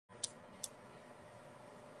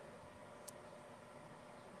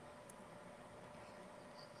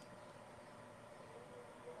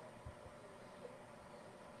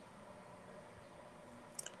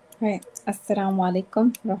Right. Assalamu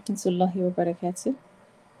alaikum rahmatullahi wa barakatuh.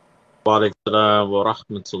 Wa alaikum salam wa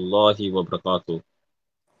rahmatullahi wa barakatuh.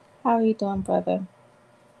 How are you doing, brother?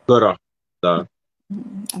 Good. Uh,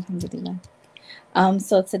 Alhamdulillah.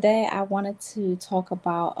 So today I wanted to talk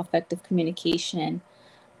about effective communication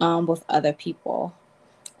with other people.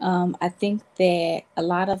 I think that a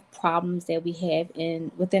lot of problems that we have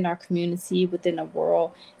within our community, within the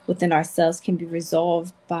world, within ourselves can be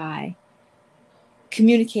resolved by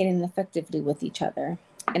communicating effectively with each other.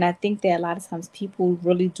 And I think that a lot of times people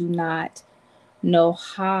really do not know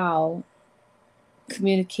how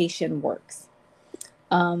communication works.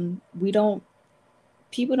 We don't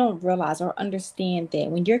People don't realize or understand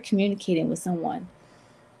that when you're communicating with someone,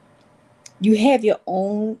 you have your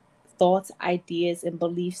own thoughts, ideas, and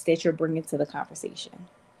beliefs that you're bringing to the conversation.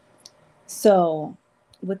 So,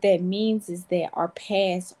 what that means is that our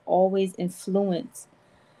past always influence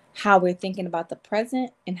how we're thinking about the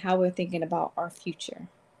present and how we're thinking about our future,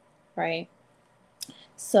 right?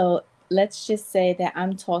 So, let's just say that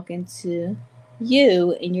I'm talking to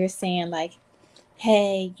you and you're saying, like,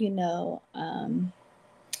 hey,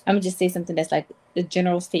 I'm gonna just say something that's like the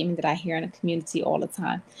general statement that I hear in the community all the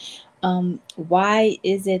time. Why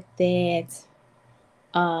is it that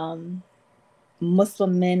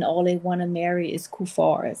Muslim men all they want to marry is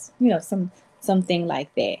kuffars? Something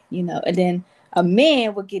like that. And then a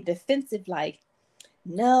man would get defensive, like,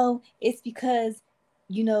 no, it's because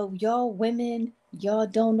y'all women, y'all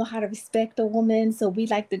don't know how to respect a woman, so we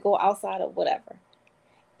like to go outside or whatever.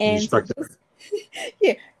 And to respect. just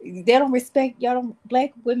yeah, they don't respect y'all, don't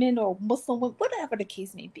black women or Muslim women, whatever the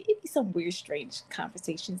case may be. It'd be some weird, strange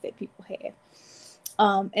conversations that people have.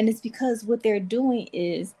 And it's because what they're doing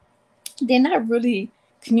is they're not really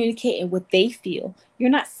communicating what they feel.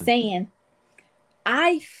 You're not saying,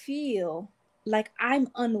 I feel like I'm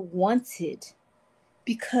unwanted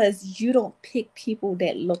because you don't pick people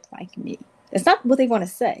that look like me. That's not what they want to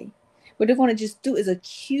say. What they're going to just do is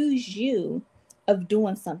accuse you of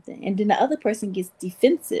doing something. And then the other person gets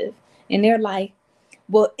defensive and they're like,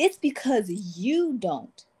 well, it's because you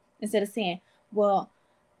don't. Instead of saying, well,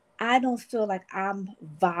 I don't feel like I'm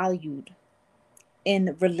valued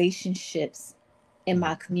in relationships in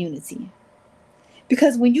my community.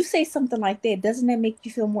 Because when you say something like that, doesn't that make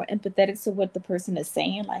you feel more empathetic to what the person is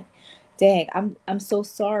saying? Like, dang, I'm so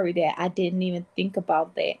sorry that I didn't even think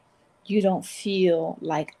about that. You don't feel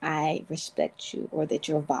like I respect you or that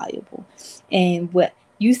you're valuable. And what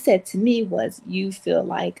you said to me was you feel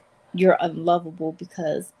like you're unlovable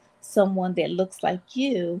because someone that looks like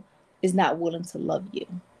you is not willing to love you.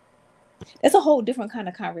 That's a whole different kind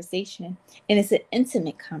of conversation. And it's an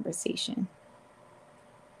intimate conversation.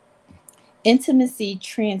 Intimacy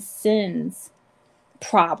transcends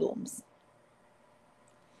problems.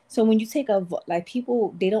 So when you take like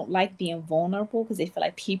people, they don't like being vulnerable because they feel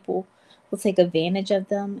like people will take advantage of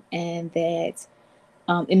them and that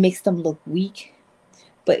it makes them look weak.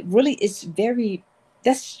 But really,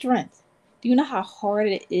 that's strength. Do you know how hard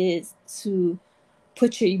it is to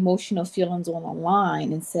put your emotional feelings on a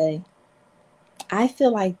line and say, I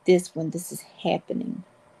feel like this when this is happening?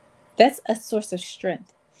 That's a source of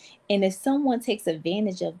strength. And if someone takes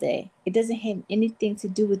advantage of that, it doesn't have anything to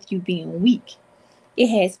do with you being weak. It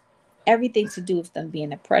has everything to do with them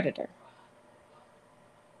being a predator.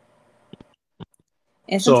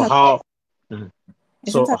 And So sometimes, how? and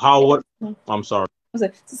So sometimes, how? What? I'm sorry. so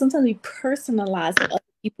sometimes we personalize other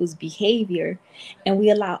people's behavior, and we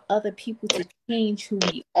allow other people to change who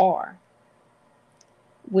we are,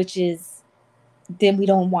 which is then we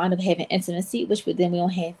don't wind up having intimacy, which would then we don't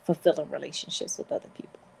have fulfilling relationships with other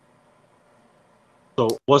people.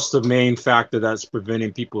 So what's the main factor that's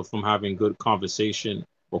preventing people from having good conversation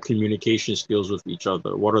or communication skills with each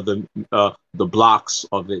other? What are the blocks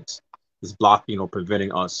of it is blocking or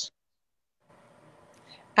preventing us?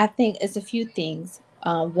 I think it's a few things.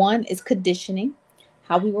 One is conditioning,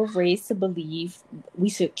 how we were raised to believe we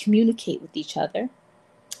should communicate with each other.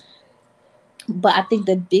 But I think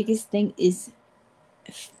the biggest thing is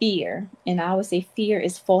fear. And I would say fear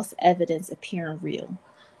is false evidence appearing real.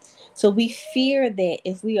 So we fear that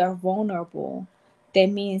if we are vulnerable, that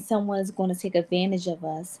means someone is going to take advantage of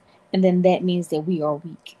us. And then that means that we are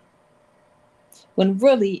weak. When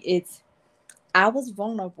really it's, I was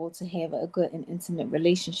vulnerable to have a good and intimate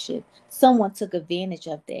relationship. Someone took advantage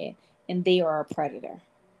of that and they are a predator.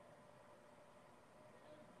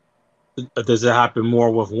 Does it happen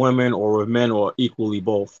more with women or with men or equally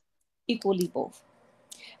both? Equally both.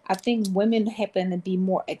 I think women happen to be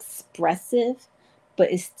more expressive,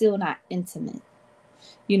 but it's still not intimate.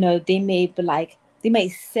 They may be like, they may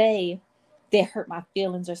say that hurt my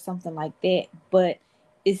feelings or something like that, but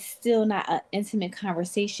it's still not an intimate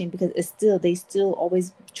conversation because they still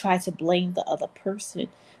always try to blame the other person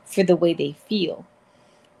for the way they feel.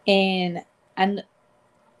 And I,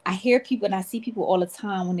 I hear people and I see people all the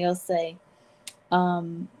time when they'll say,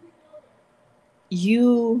 um,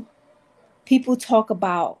 you, people talk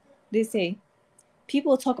about, they say,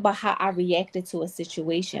 people talk about how I reacted to a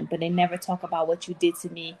situation, but they never talk about what you did to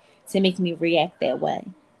me to make me react that way.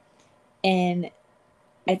 And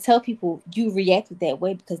I tell people, you reacted that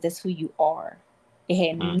way because that's who you are. It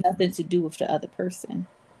had nothing to do with the other person.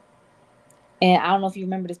 And I don't know if you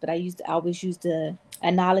remember this, but I always use the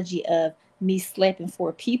analogy of me slapping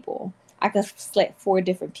four people. I could slap four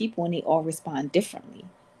different people and they all respond differently.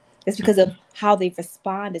 It's because of how they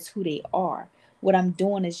respond is who they are. What I'm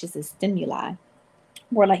doing is just a stimuli.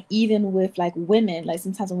 Or like even with like women, like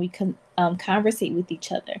sometimes when we can conversate with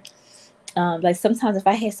each other, like sometimes if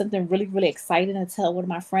I had something really, really exciting to tell one of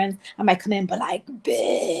my friends, I might come in but like,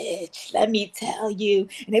 bitch, let me tell you.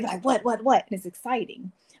 And they be like, what? And it's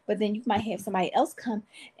exciting. But then you might have somebody else come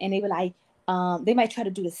and they be like, they might try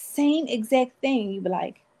to do the same exact thing. You be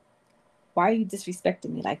like, why are you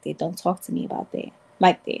disrespecting me like that? Don't talk to me about that.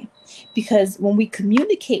 Like that. Because when we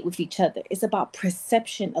communicate with each other, it's about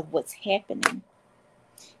perception of what's happening.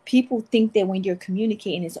 People think that when you're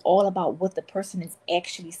communicating, it's all about what the person is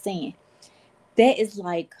actually saying. That is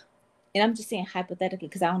like, and I'm just saying hypothetically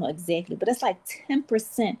because I don't know exactly, but it's like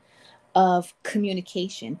 10% of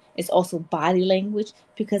communication is also body language,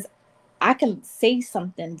 because I can say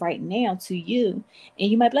something right now to you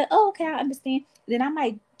and you might be like, oh, okay, I understand. Then I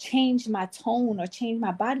might change my tone or change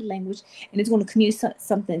my body language and it's going to communicate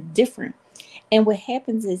something different. And what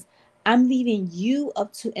happens is I'm leaving you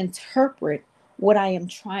up to interpret what I am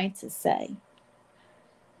trying to say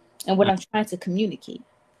and what I'm trying to communicate.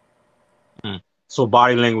 So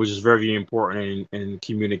body language is very important in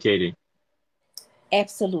communicating.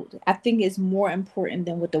 Absolutely. I think it's more important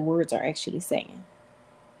than what the words are actually saying.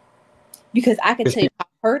 Because I can tell you how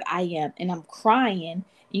hurt I am and I'm crying and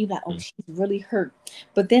you're like, oh, she's really hurt.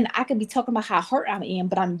 But then I could be talking about how hurt I am,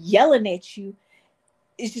 but I'm yelling at you.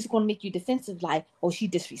 It's just going to make you defensive, like, oh, she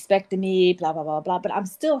disrespected me, blah, blah, blah, blah. But I'm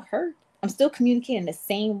still hurt. I'm still communicating the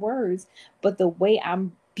same words, but the way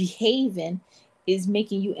I'm behaving is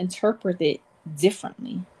making you interpret it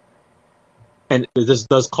differently. And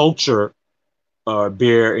does culture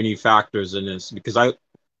bear any factors in this? Because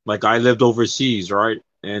I lived overseas, right?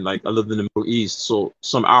 And like I lived in the Middle East, so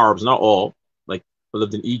some Arabs, not all, like I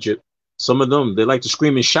lived in Egypt. Some of them they like to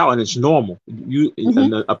scream and shout, and it's normal. You Mm-hmm.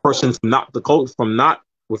 and a person from not the culture, from not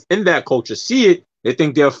within that culture, see it, they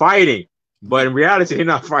think they're fighting, but in reality, they're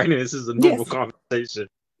not fighting. This is a normal Yes. conversation.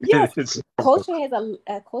 Yes. It's normal.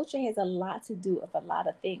 Culture has a lot to do with a lot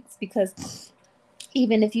of things, because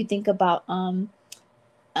even if you think about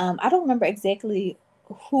I don't remember exactly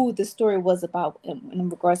who the story was about in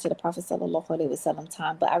regards to the Prophet Sallallahu Alaihi Wasallam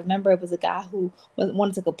time, but I remember it was a guy who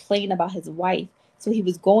wanted to complain about his wife. So he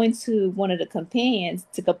was going to one of the companions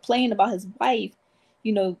to complain about his wife,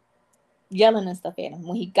 you know, yelling and stuff at him.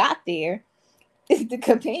 When he got there, the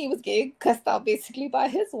companion was getting cussed out basically by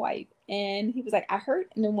his wife. And he was like, I heard.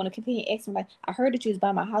 And then when the companion asked him, like, I heard that you was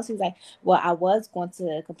by my house. He was like, well, I was going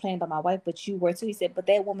to complain about my wife, but you were too. He said, but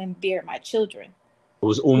that woman buried my children. It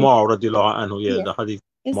was Umar radiallahu anhu, yeah, Yeah. the Hadith of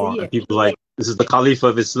It's a Umar. yeah. And people like, this is the Caliph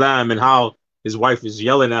of Islam, and how his wife is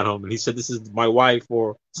yelling at him. And he said, this is my wife,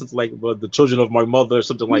 or something like, well, the children of my mother, or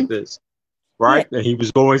something like Mhm. this, Yeah. right? And he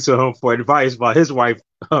was going to him for advice about his wife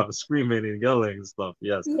screaming and yelling and stuff.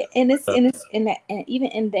 Yes. Yeah. And it's in that, and even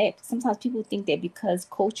in that, sometimes people think that because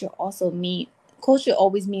culture always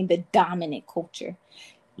mean the dominant culture.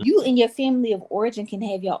 You and your family of origin can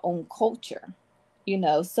have your own culture,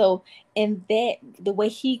 so and that the way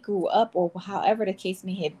he grew up or however the case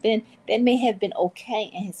may have been, that may have been okay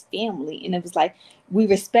in his family, and it was like, we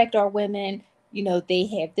respect our women, they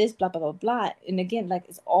have this, blah blah blah blah. And again, like,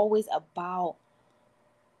 it's always about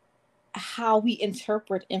how we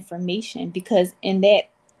interpret information, because in that,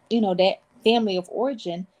 that family of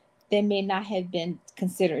origin, there may not have been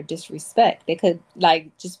considered disrespect. They could,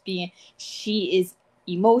 like, just being, she is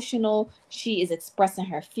emotional, she is expressing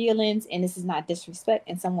her feelings, and this is not disrespect.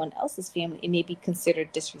 In someone else's family, it may be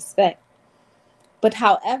considered disrespect. But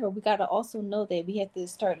however, we got to also know that we have to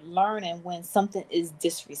start learning when something is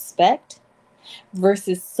disrespect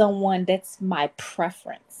versus someone that's my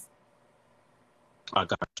preference. I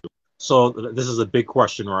got you. So this is a big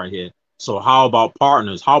question right here. So how about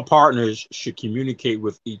partners? How partners should communicate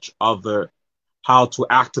with each other, how to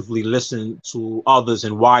actively listen to others,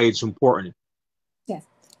 and why it's important. Yes.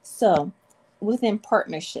 So within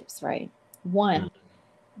partnerships, right? Mm, One,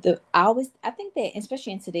 I think that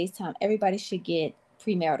especially in today's time, everybody should get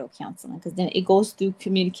premarital counseling, because then it goes through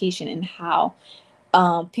communication and how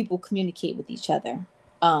people communicate with each other.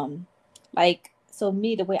 Like, so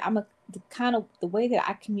me, the way the way that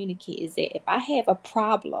I communicate is that if I have a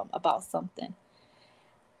problem about something,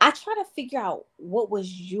 I try to figure out what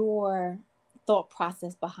was your thought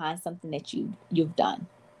process behind something that you've done,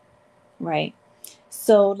 right?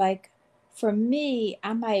 So like for me,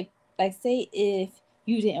 I might like say if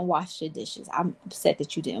you didn't wash your dishes, I'm upset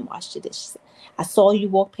that you didn't wash the dishes. I saw you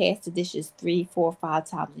walk past the dishes 3, 4, 5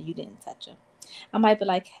 times and you didn't touch them. I might be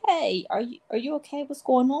like, "Hey, are you okay? What's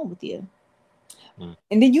going on with you?" Mm.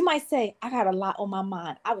 And then you might say, "I got a lot on my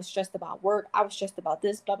mind. I was stressed about work. I was stressed about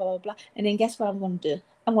this, blah blah blah blah." And then guess what I'm going to do?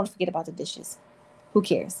 I'm going to forget about the dishes. Who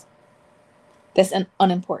cares? That's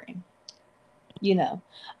unimportant, you know.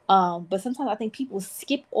 But sometimes I think people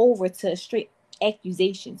skip over to straight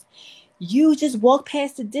accusations. You just walked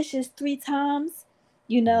past the dishes 3 times,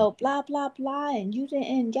 blah blah blah, and you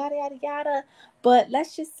didn't yada yada yada. But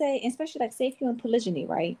let's just say, especially like say if you're in polygyny,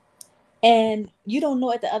 right? And you don't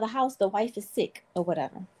know at the other house the wife is sick or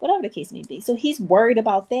whatever the case may be. So he's worried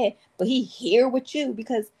about that, but he here with you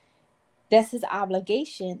because that's his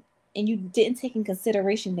obligation, and you didn't take in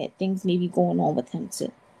consideration that things may be going on with him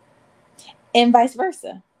too, and vice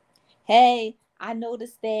versa. Hey, I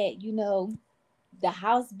noticed that the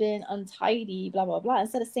house been untidy, blah blah blah.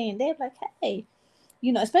 Instead of saying that, like, hey,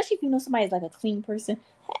 especially if you know somebody's like a clean person.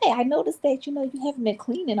 Hey, I noticed that you haven't been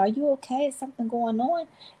cleaning. Are you okay? Is something going on?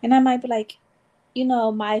 And I might be like,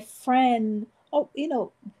 my friend, oh,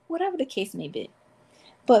 whatever the case may be.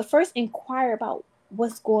 But first inquire about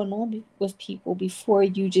what's going on with people before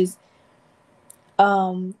you just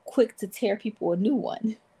quick to tear people a new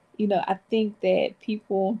one. I think that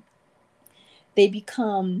people, they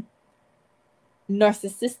become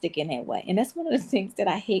narcissistic in that way, and that's one of the things that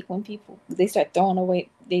I hate when people they start throwing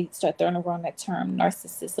around that term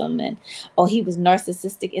narcissism, and oh, he was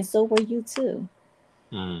narcissistic and so were you too.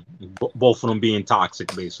 Both of them being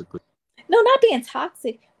toxic, basically. No, not being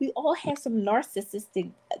toxic. We all have some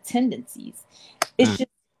narcissistic tendencies. It's Mm.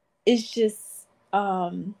 just it's just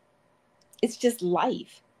it's just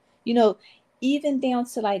life. You know, even down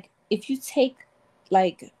to like if you take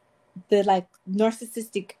like the like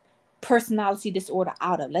narcissistic personality disorder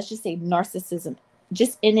out of, let's just say narcissism,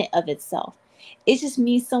 just in it of itself. It just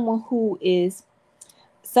means someone who is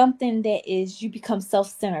something that is you become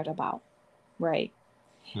self-centered about, right?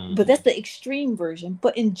 But that's the extreme version.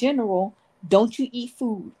 But in general, don't you eat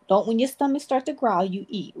food? Don't when your stomach starts to growl, you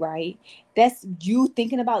eat, right? That's you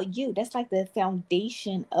thinking about you. That's like the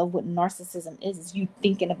foundation of what narcissism is you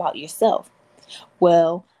thinking about yourself.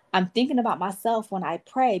 Well, I'm thinking about myself when I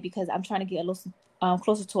pray because I'm trying to get a little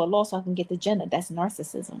closer to Allah so I can get the Jannah. That's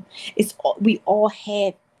narcissism. We all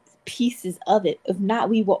have pieces of it. If not,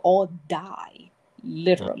 we will all die.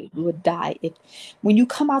 Literally, we would die. If when you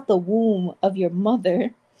come out the womb of your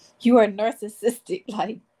mother, you are narcissistic.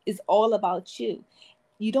 Like it's all about you.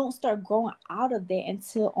 You don't start growing out of that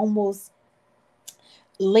until almost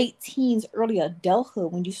late teens, early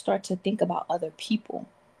adulthood, when you start to think about other people.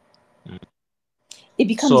 It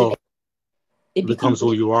becomes So it becomes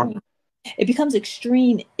who you are. It becomes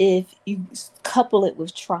extreme if you couple it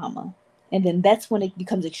with trauma, and then that's when it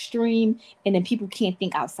becomes extreme, and then people can't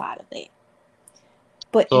think outside of that.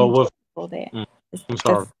 But So in with general, I'm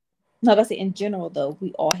sorry. no, that's it. In general, though,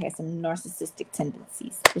 we all have some narcissistic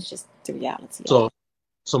tendencies. It's just the reality of So it.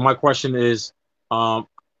 so my question is,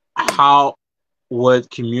 how would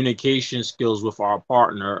communication skills with our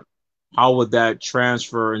partner, how would that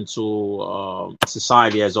transfer into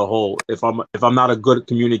society as a whole? If I'm not a good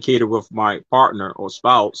communicator with my partner or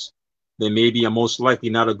spouse, then maybe I'm most likely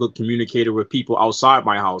not a good communicator with people outside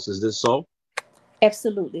my house. Is this so?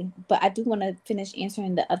 Absolutely. But I do want to finish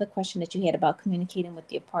answering the other question that you had about communicating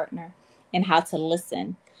with your partner and how to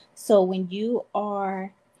listen. So when you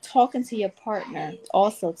are talking to your partner,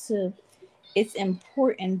 also too, it's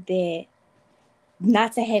important that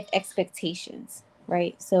not to have expectations,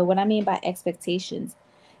 right? So what I mean by expectations,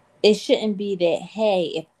 it shouldn't be that,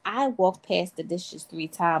 hey, if I walked past the dishes 3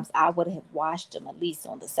 times, I would have washed them at least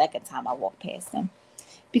on the second time I walked past them.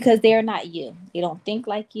 Because they're not you. They don't think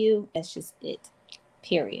like you. That's just it.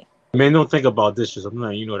 Period. Man, don't think about dishes. I'm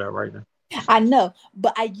not, you know that right now. I know,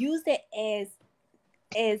 but I use it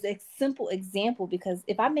as a simple example because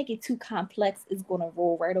if I make it too complex, it's going to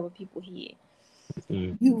roll right over people's head.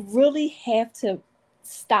 You really have to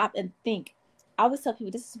stop and think. I always tell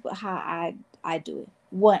people this is how I do it.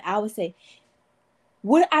 One, I would say,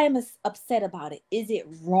 what I am upset about it, is it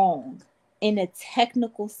wrong in a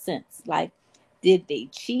technical sense? Like, did they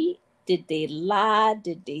cheat? Did they lie?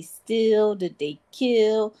 Did they steal? Did they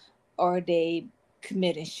kill? Or they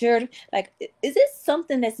committing sure, like, is it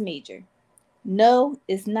something that's major? No,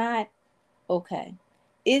 it's not. Okay.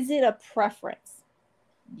 Is it a preference?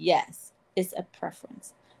 Yes, it's a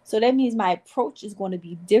preference. So that means my approach is going to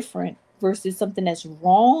be different versus something that's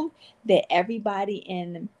wrong that everybody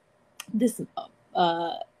in this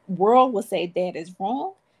uh, world will say that is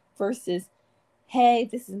wrong versus, hey,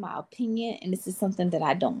 this is my opinion and this is something that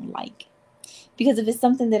I don't like. Because if it's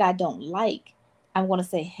something that I don't like, I'm going to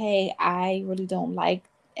say, hey, I really don't like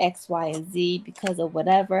X, Y, and Z because of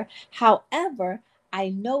whatever. However, I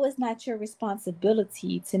know it's not your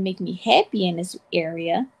responsibility to make me happy in this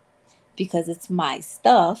area because it's my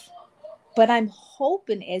stuff. But I'm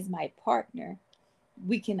hoping as my partner,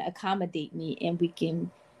 we can accommodate me and we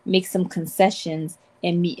can make some concessions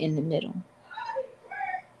and meet in the middle.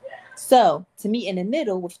 So, to meet in the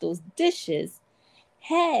middle with those dishes,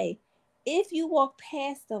 hey, if you walk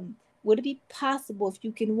past them, would it be possible if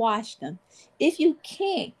you can wash them? If you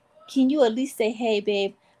can't, can you at least say, hey,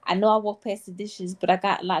 babe, I know I walk past the dishes, but I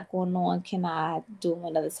got a lot going on. Can I do them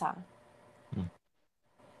another time?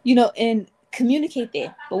 You know, and communicate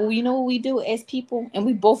that. But you know what we do as people, and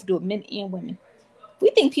we both do it, men and women. We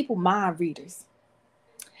think people mind readers.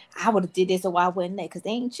 I would have did this or why wouldn't they? Because they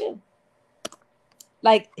ain't you.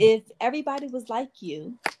 Like, if everybody was like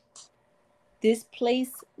you, this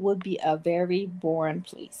place would be a very boring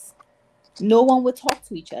place. No one would talk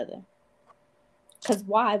to each other. Because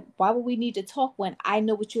why? Why would we need to talk when I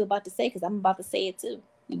know what you're about to say? Because I'm about to say it too.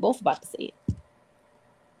 We both about to say it.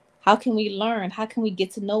 How can we learn? How can we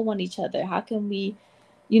get to know one each other? How can we,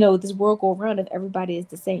 this world go around if everybody is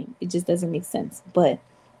the same? It just doesn't make sense. But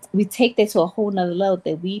we take that to a whole nother level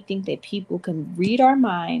that we think that people can read our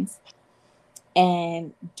minds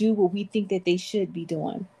and do what we think that they should be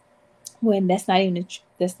doing. When that's not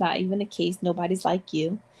even the case. Nobody's like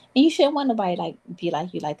you, and you shouldn't want nobody like be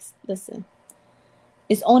like you. Like, listen,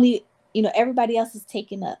 it's only everybody else is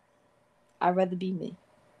taken up. I'd rather be me,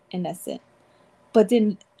 and that's it. But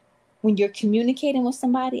then when you're communicating with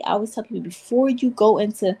somebody, I always tell people before you go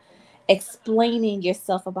into explaining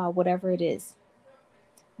yourself about whatever it is,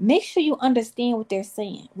 make sure you understand what they're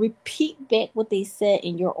saying. Repeat back what they said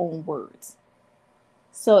in your own words.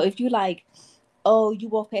 So if you like, oh, you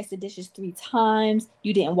walked past the dishes 3 times,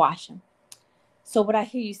 you didn't wash them. So what I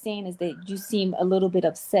hear you saying is that you seem a little bit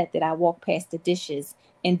upset that I walked past the dishes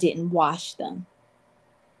and didn't wash them.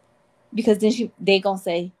 Because then they going to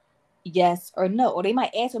say yes or no. Or they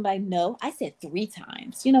might answer like, no, I said 3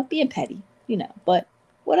 times. Being petty, but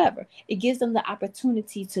whatever. It gives them the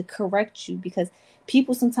opportunity to correct you because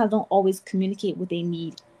people sometimes don't always communicate what they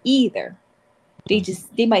need either.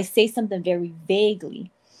 They might say something very vaguely.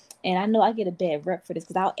 And I know I get a bad rep for this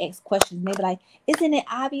because I'll ask questions and they be like, isn't it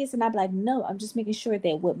obvious? And I'll be like, no, I'm just making sure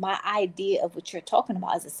that what my idea of what you're talking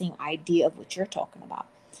about is the same idea of what you're talking about.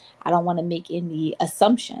 I don't want to make any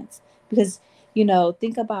assumptions because,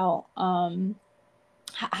 think about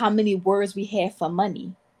how many words we have for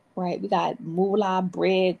money, right? We got moolah,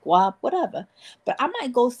 bread, guap, whatever. But I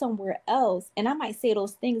might go somewhere else and I might say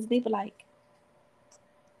those things. And they be like,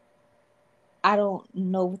 I don't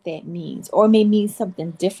know what that means. Or it may mean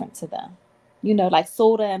something different to them. Like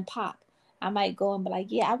soda and pop. I might go and be like,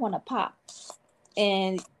 yeah, I want a pop.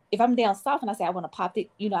 And if I'm down south and I say I want a pop,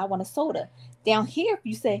 I want a soda. Down here, if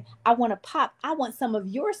you say I want a pop, I want some of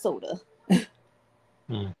your soda.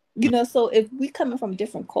 So if we coming from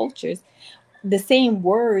different cultures, the same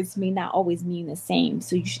words may not always mean the same.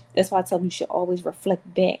 So that's why I tell them you should always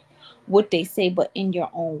reflect back what they say, but in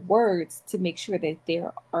your own words to make sure that they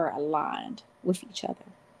are aligned with each other.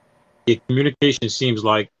 Yeah, communication seems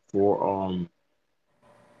like for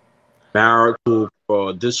marital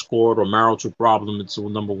discord or marital problem, it's the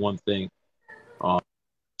number one thing.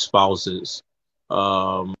 Spouses.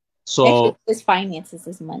 So actually, it's finances,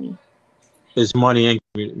 it's money. It's money and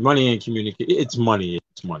communicate. It's money.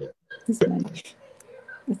 It's money.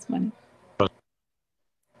 It's money.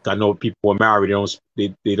 I know people are married.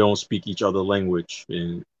 They don't speak each other language,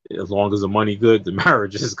 and as long as the money good, the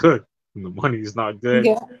marriage is good. When the money is not good,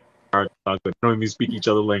 marriage is not good. They don't even speak each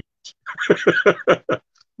other language.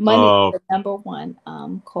 Money is the number one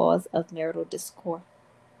cause of marital discord,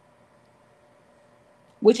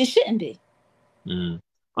 which it shouldn't be.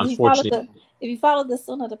 Unfortunately, if you follow the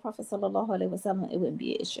sunnah of the Prophet sallallahu alaihi wasallam, it wouldn't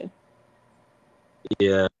be an issue.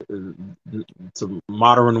 Yeah, to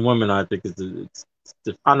modern women, I think it's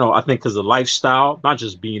I know. I think because of lifestyle, not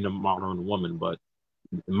just being a modern woman, but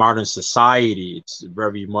modern society, it's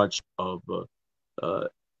very much of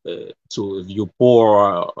so if you're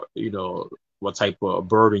poor, what type of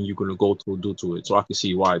burden you're gonna go through due to it. So I can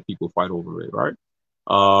see why people fight over it, right?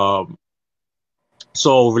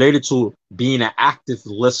 So related to being an active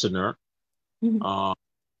listener, Mhm. uh,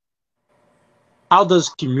 how does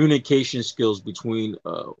communication skills between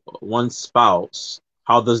one spouse,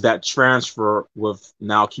 how does that transfer with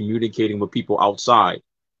now communicating with people outside?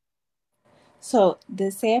 So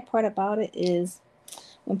the sad part about it is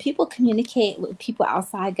when people communicate with people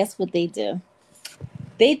outside, guess what they do?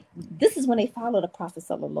 This is when they follow the Prophet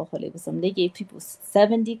sallallahu alaihi wasallam. They gave people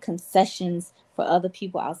 70 concessions for other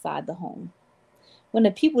people outside the home. When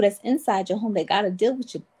the people that's inside your home, they gotta deal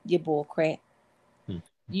with your bull crap. Hmm.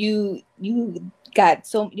 You got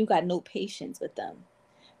no patience with them.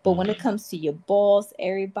 But Hmm. when it comes to your boss,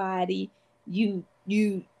 everybody, you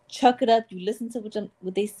chuck it up. You listen to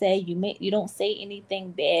what they say. You don't say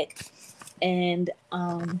anything back, and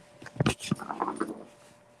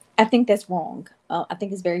I think that's wrong. I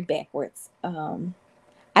think it's very backwards.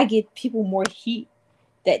 I give people more heat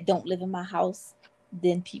that don't live in my house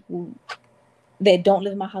than people that don't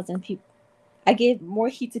live in my house than people. I give more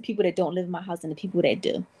heat to people that don't live in my house than the people that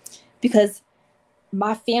do, because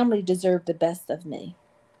my family deserve the best of me.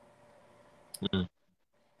 Hmm.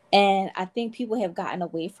 And I think people have gotten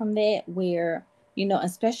away from that where,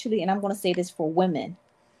 especially, and I'm going to say this for women,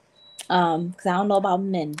 because I don't know about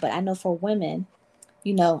men, but I know for women,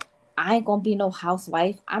 you know, I ain't going to be no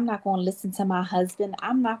housewife. I'm not going to listen to my husband.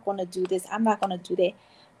 I'm not going to do this. I'm not going to do that.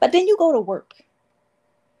 But then you go to work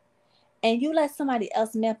and you let somebody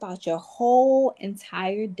else map out your whole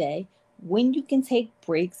entire day, when you can take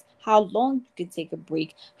breaks, how long you can take a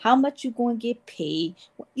break, how much you're going to get paid.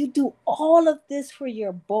 You do all of this for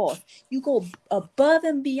your boss. You go above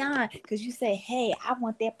and beyond because you say, hey, I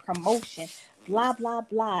want that promotion, blah, blah,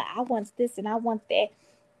 blah. I want this and I want that.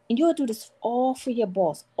 And you'll do this all for your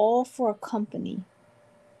boss, all for a company.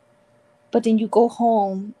 But then you go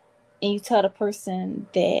home and you tell the person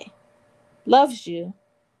that loves you,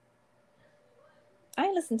 I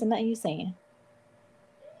ain't listening to nothing you saying.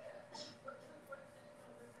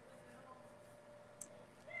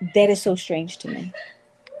 That is so strange to me.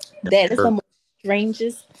 That is the Sure. most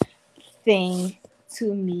strangest thing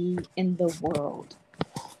to me in the world.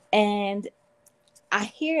 And I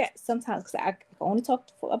hear it sometimes because I only talk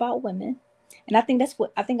about women. And I think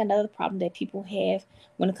another problem that people have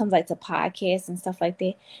when it comes like to podcasts and stuff like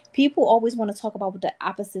that. People always want to talk about what the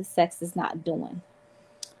opposite sex is not doing,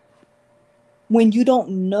 when you don't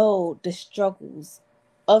know the struggles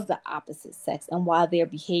of the opposite sex and why they're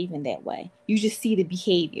behaving that way. You just see the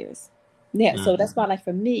behaviors. Yeah, Hmm. so that's why, like,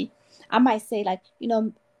 for me, I might say, like,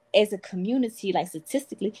 as a community, like,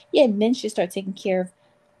 statistically, yeah, men should start taking care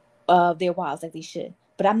of their wives like they should.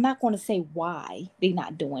 But I'm not going to say why they're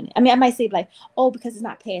not doing it. I mean, I might say, like, oh, because it's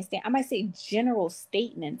not passed down. I might say general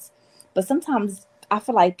statements. But sometimes I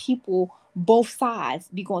feel like people, both sides,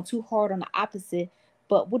 be going too hard on the opposite.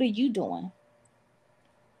 But what are you doing?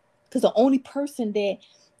 Because the only person that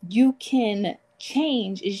you can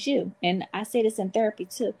change is you. And I say this in therapy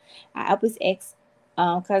too. I always ask,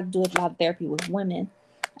 because I do a lot of therapy with women.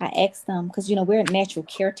 I ask them, because we're natural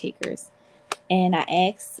caretakers, and I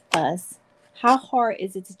ask us, how hard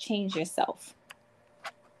is it to change yourself?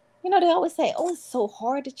 They always say, oh, it's so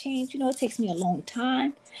hard to change. It takes me a long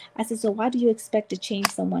time. I said, so why do you expect to change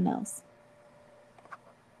someone else?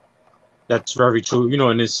 That's very true.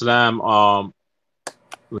 In Islam,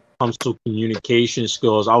 when it comes to communication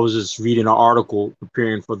skills, I was just reading an article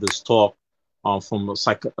preparing for this talk, from a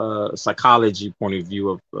psychology point of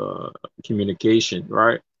view of communication,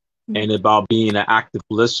 right? Mm-hmm. And about being an active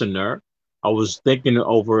listener. I was thinking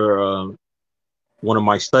over one of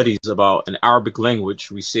my studies about an Arabic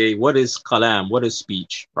language. We say, what is kalam? What is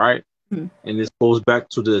speech, right? And this goes back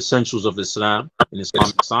to the essentials of Islam and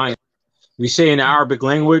Islamic science. We say in the Arabic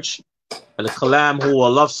language, al-kalam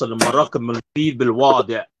huwa lafz al-murakkab al-mufid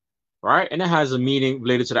bil-wadi', right? And it has a meaning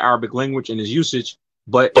related to the Arabic language and its usage.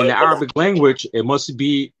 But in the Arabic language, it must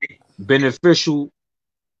be beneficial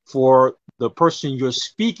for the person you're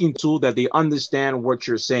speaking to, that they understand what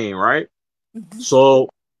you're saying, right? Mm-hmm. So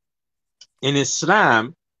in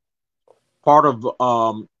Islam, part of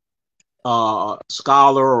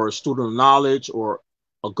scholar or a student of knowledge or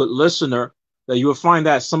a good listener, that you will find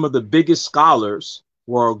that some of the biggest scholars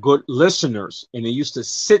were good listeners, and they used to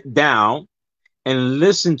sit down and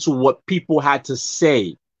listen to what people had to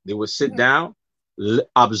say. They would sit down,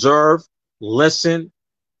 observe, listen,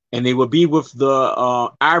 and they would be with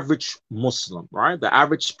the average Muslim, right? The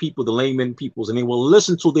average people, the layman peoples, and they will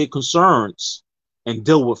listen to their concerns and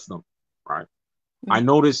deal with them, right? I Mm-hmm.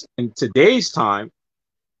 noticed in today's time,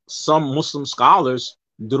 some Muslim scholars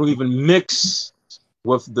don't even mix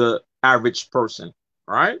with the average person,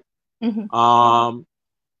 right? Mm-hmm. Um,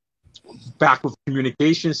 Back with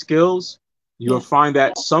communication skills. You'll Yes. find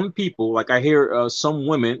that some people, like I hear some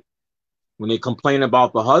women, when they complain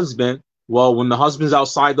about the husband, well, when the husband's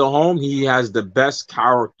outside the home, he has the best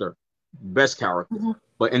character. Mhm.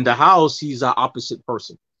 But in the house, he's an opposite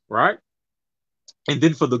person, right? And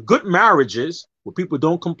then for the good marriages where people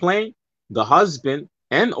don't complain, the husband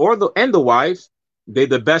and the wife, they're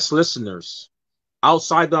the best listeners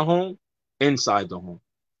outside the home, inside the home.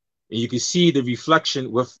 And you can see the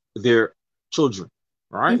reflection with their children,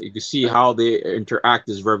 right? Mhm. You can see how they interact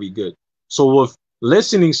is very good. So with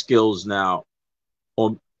listening skills now,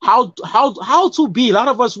 how to be, a lot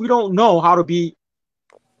of us we don't know how to be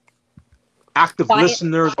active Quiet.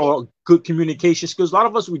 listeners or good communication skills. A lot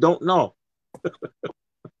of us we don't know.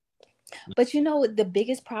 But you know, the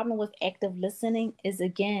biggest problem with active listening is,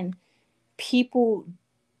 again, people,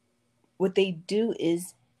 what they do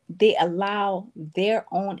is they allow their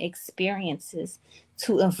own experiences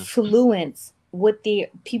to influence what their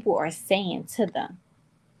people are saying to them.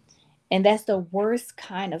 And that's the worst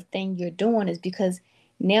kind of thing you're doing, is because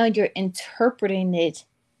now you're interpreting it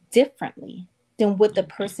differently than what the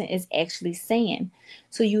person is actually saying.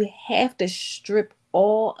 So you have to strip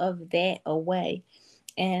all of that away.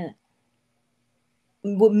 And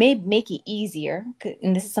what may make it easier,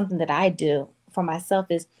 and this is something that I do for myself,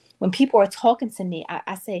 is when people are talking to me,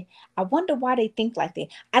 I say, I wonder why they think like that.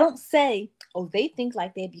 I don't say, oh, they think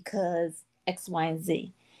like that because X, Y, and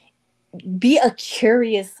Z. Be a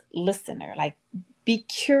curious listener. Like, be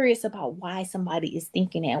curious about why somebody is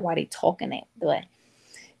thinking that, why they talking that way.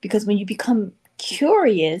 Because when you become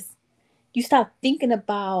curious, you start thinking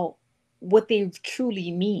about what they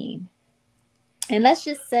truly mean. And let's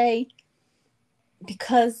just say,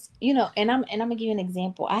 because and I'm gonna give you an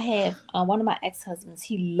example. I have one of my ex-husbands.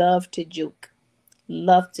 He loved to joke, and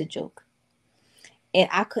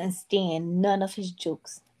I couldn't stand none of his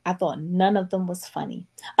jokes. I thought none of them was funny.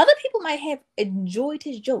 Other people might have enjoyed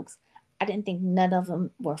his jokes. I didn't think none of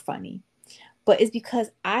them were funny. But it's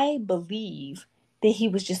because I believe that he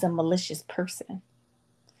was just a malicious person.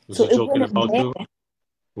 Was So he it joking wouldn't about you? matter.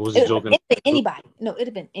 What was he It joking would have been about you? anybody. No, it'd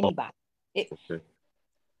have been Oh, anybody. It, okay.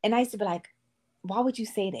 and I used to be like, why would you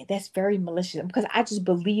say that? That's very malicious. Because I just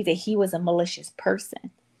believe that he was a malicious person.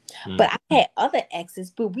 Hmm. But I had other exes,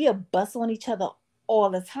 but we would bust on each other all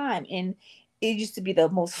the time. And it used to be the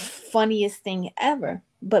most funniest thing ever.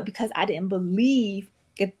 But because I didn't believe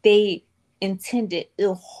that they intended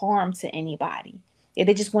ill harm to anybody, yeah,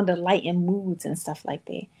 they just wanted to lighten moods and stuff like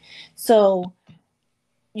that. So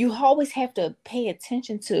you always have to pay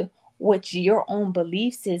attention to what your own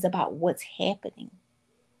beliefs is about what's happening.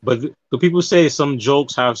 But the people say some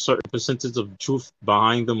jokes have certain percentage of truth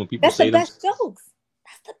behind them when people That's the say them. best jokes.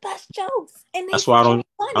 That's the best jokes. And they That's why so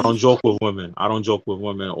I don't funny. joke with women. I don't joke with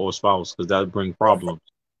women or spouse because that bring problems.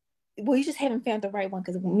 Well, you just haven't found the right one,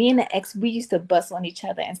 because me and the ex, we used to bust on each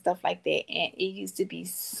other and stuff like that, and it used to be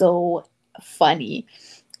so funny.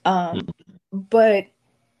 Hmm. But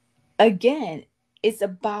again, it's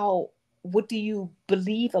about, what do you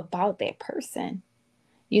believe about that person?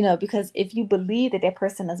 Because if you believe that that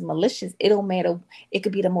person is malicious, it don't matter. It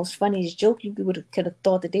could be the most funniest joke. You could have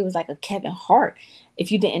thought that they was like a Kevin Hart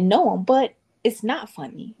if you didn't know him, but it's not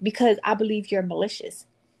funny, because I believe you're malicious,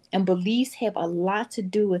 and beliefs have a lot to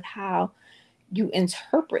do with how you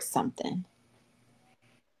interpret something.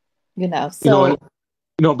 You know, and,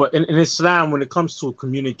 So but in Islam, when it comes to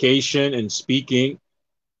communication and speaking,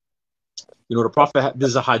 the Prophet, this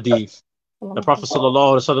is a hadith. The Prophet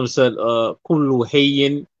sallallahu alaihi wasallam said, "Kullu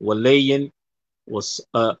hayyin wa layyin was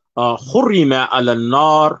hurrima ala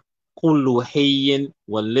nar, kullu hayyin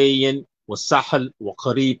wa layyin wa sahl wa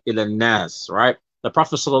qarib ila nas." Right? The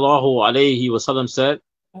Prophet sallallahu alaihi wasallam said,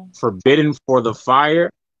 "Forbidden for the fire,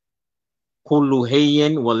 kullu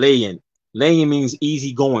hayyin wa layyin." Layyin means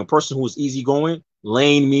easy going. Person who is easy going.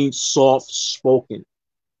 Layyin means soft spoken.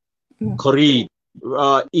 Qarib,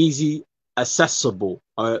 easy accessible,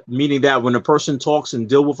 meaning that when a person talks and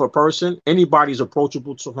deal with a person, anybody's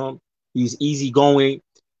approachable to him. He's easygoing.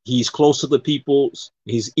 He's close to the people.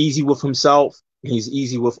 He's easy with himself. He's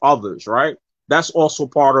easy with others, right? That's also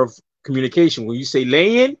part of communication. When you say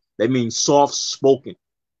laying, that means soft spoken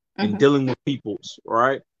and mhm. dealing with peoples,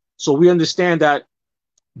 right? So we understand that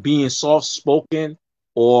being soft spoken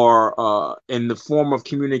or in the form of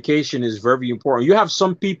communication is very important. You have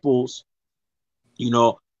some people's, you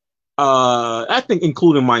know, I think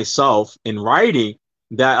including myself in writing,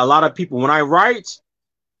 that a lot of people, when I write,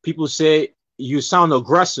 people say you sound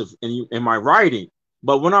aggressive in my writing.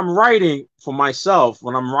 But when I'm writing for myself,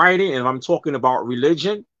 when I'm writing and I'm talking about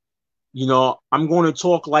religion, I'm going to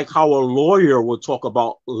talk like how a lawyer would talk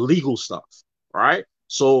about legal stuff, right?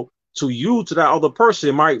 So to you, to that other person,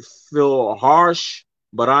 it might feel harsh,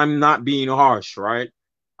 but I'm not being harsh, right?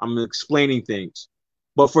 I'm explaining things.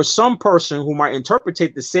 But for some person who might interpret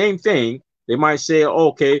the same thing, they might say, oh,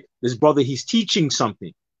 okay, this brother, he's teaching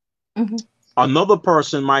something. Mm-hmm. Another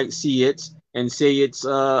person might see it and say it's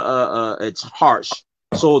harsh.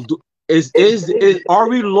 So are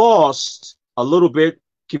we lost a little bit?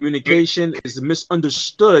 Communication is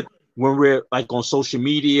misunderstood when we're like on social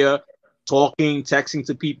media, talking, texting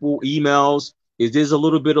to people, emails. Is there's a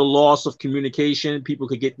little bit of loss of communication? People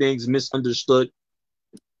could get things misunderstood.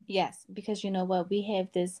 Yes, because you know what, we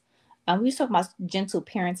have this. We was talking about gentle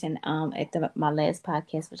parenting at my last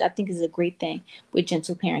podcast, which I think is a great thing with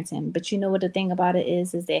gentle parenting. But you know what the thing about it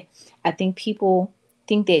is that I think people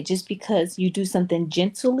think that just because you do something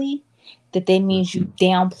gently, that means you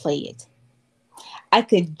downplay it. I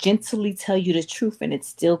could gently tell you the truth, and it's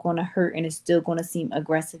still going to hurt, and it's still going to seem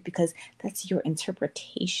aggressive because that's your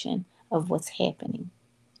interpretation of what's happening.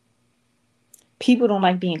 People don't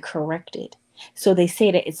like being corrected. So they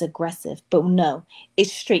say that it's aggressive, but no,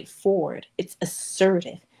 it's straightforward. It's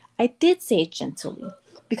assertive. I did say it gently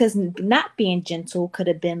because not being gentle could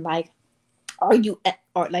have been like, are you,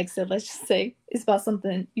 or like, so let's just say it's about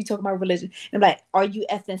something you talk about religion. And I'm like, are you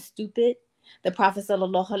effing stupid? The Prophet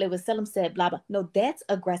Sallallahu Alaihi Wasallam said, blah, blah. No, that's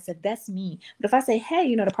aggressive. That's mean. But if I say, hey,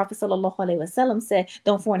 you know, the Prophet Sallallahu Alaihi Wasallam said,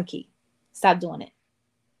 don't fornicate. Stop doing it.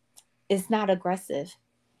 It's not aggressive.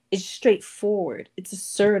 It's straightforward. It's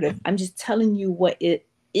assertive. I'm just telling you what it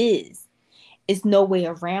is. It's no way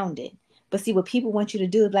around it. But see, what people want you to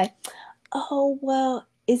do is like, oh, well,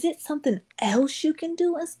 is it something else you can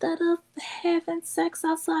do instead of having sex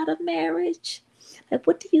outside of marriage? Like,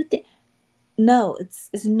 what do you think? No,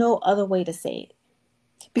 it's no other way to say it.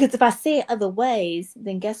 Because if I say it other ways,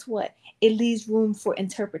 then guess what? It leaves room for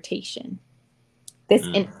interpretation. That's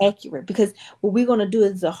inaccurate. Because what we're going to do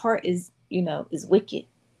is the heart is, you know, is wicked.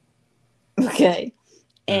 Okay.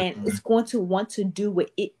 And it's going to want to do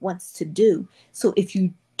what it wants to do. So if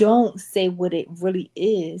you don't say what it really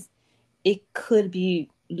is, it could be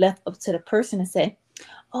left up to the person to say,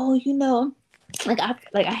 oh, you know, I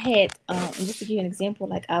had and just to give you an example,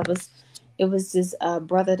 it was this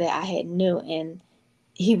brother that I had knew, and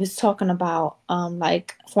he was talking about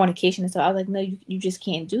like fornication, and so I was like, no, you just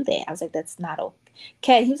can't do that. I was like, that's not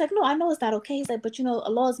okay. He was like, no, I know it's not okay. He's like, but you know,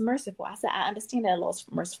 Allah is merciful. I said, I understand that Allah is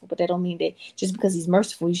merciful, but that don't mean that just because he's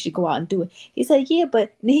merciful you should go out and do it. He said, yeah,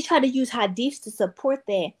 but he tried to use hadiths to support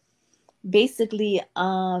that. Basically,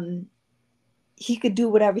 he could do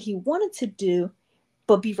whatever he wanted to do,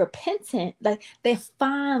 but be repentant. Like that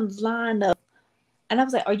fine line of. And I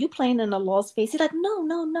was like, are you playing in the Lord's face? He's like, no,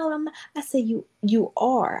 no, no, I'm not. I said, you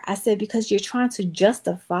are. I said, because you're trying to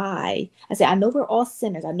justify. I said, I know we're all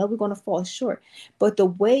sinners. I know we're going to fall short. But the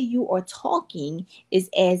way you are talking is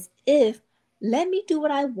as if, let me do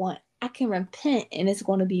what I want. I can repent and it's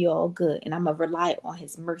going to be all good. And I'm going to rely on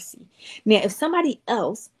his mercy. Now, if somebody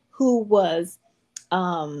else who was, I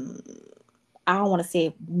don't want to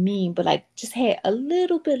say mean, but like just had a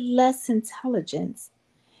little bit less intelligence,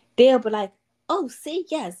 they'll be like, oh, see,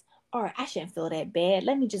 yes, all right, I shouldn't feel that bad.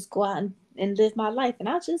 Let me just go out and live my life. And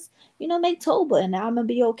I'll just, you know, make Toba and I'm going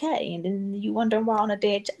to be okay. And then you wonder why on a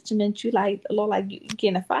day of judgment, you like, Lord, like you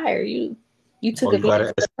getting a fire. You took Or you got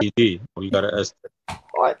advantage an STD, or you got an STD.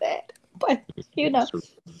 or that. But, you know,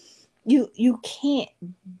 you can't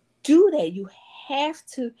do that. You have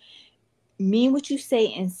to mean what you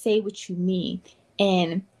say and say what you mean.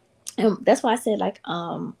 And that's why I said, like,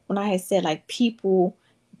 when I had said, like, people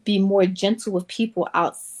be more gentle with people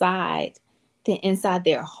outside than inside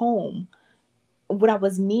their home. What I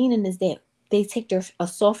was meaning is that they take a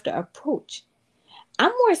softer approach.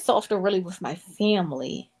 I'm more softer really with my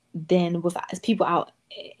family than with people out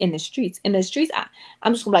in the streets. In the streets,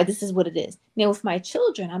 I'm just gonna be like, this is what it is. Now with my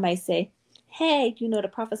children, I might say, hey, you know, the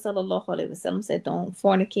Prophet Sallallahu Alaihi Wasallam said don't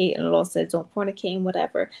fornicate, and the Lord said don't fornicate and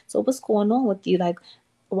whatever. So what's going on with you? Like,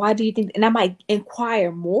 why do you think? And I might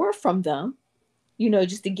inquire more from them, you know,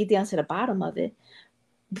 just to get down to the bottom of it,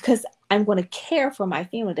 because I'm going to care for my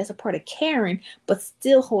family. That's a part of caring, but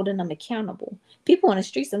still holding them accountable. People on the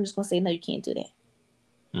streets, I'm just going to say, no, you can't do that.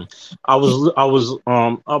 I was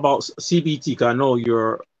about CBT. 'Cause I know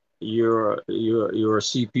you're a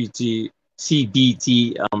CBT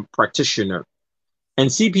practitioner, and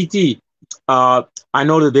CBT. I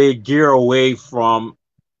know that they gear away from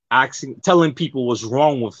telling people what's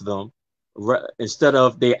wrong with them. Instead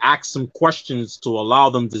of they ask some questions to allow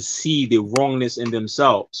them to see the wrongness in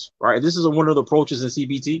themselves, right? This is one of the approaches in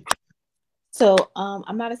CBT. So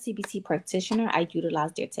I'm not a CBT practitioner. I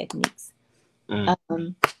utilize their techniques.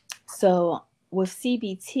 So with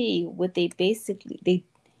CBT, what they basically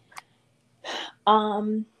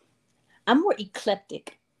Um, I'm more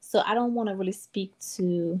eclectic, so I don't want to really speak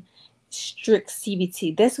to strict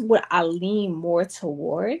CBT. That's what I lean more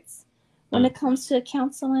towards when Mm. it comes to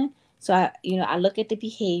counseling. So I look at the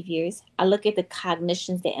behaviors, I look at the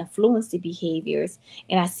cognitions that influence the behaviors,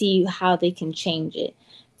 and I see how they can change it.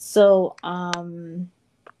 So, like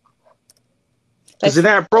Because in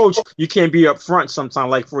that approach, you can't be upfront sometimes.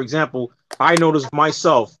 Like, for example, I noticed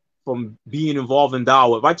myself from being involved in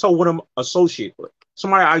dawah. If I tell what I'm associated with,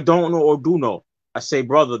 somebody I don't know or do know, I say,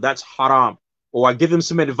 brother, that's haram. Or I give them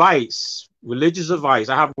some advice, religious advice.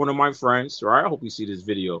 I have one of my friends, right? I hope you see this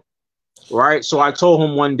video, right? So I told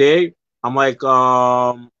him one day, I'm like,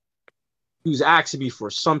 he was asking me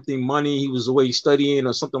for something, money. He was away studying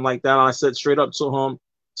or something like that. And I said straight up to him,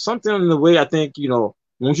 something in the way I think,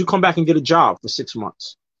 won't you come back and get a job for 6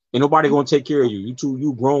 months? Ain't nobody gonna take care of you.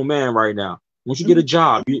 You grown man right now. Once you get a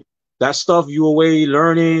job, that stuff you away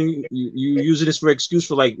learning, you using this for excuse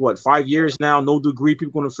for like what 5 years now, no degree.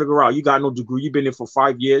 People gonna figure out you got no degree. You've been there for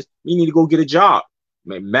 5 years. You need to go get a job.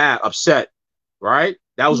 Man, mad, upset, right?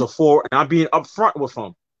 That was a four, and I'm being upfront with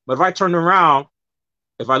him. But if I turn around,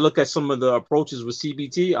 if I look at some of the approaches with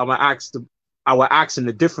CBT, I will ask in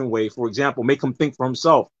a different way. For example, make him think for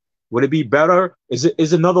himself. Would it be better?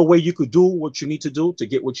 Is another way you could do what you need to do to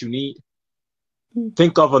get what you need?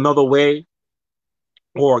 Think of another way,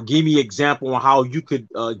 or give me example on how you could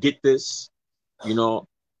get this. You know,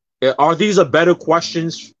 are these a better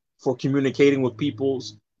questions for communicating with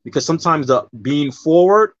people's? Because sometimes the being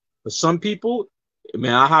forward for some people,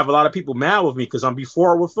 man, I have a lot of people mad with me because I'm be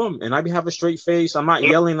forward with them, and I be have a straight face. I'm not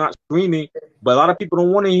yelling, not screaming, but a lot of people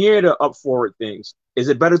don't want to hear the up forward things. Is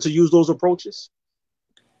it better to use those approaches?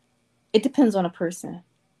 it depends on a person.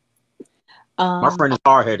 My Um, friend is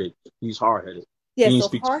hard headed. He's hard headed. yeah, He ain't so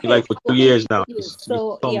speak to hard me headed like for people, 2 years now. He's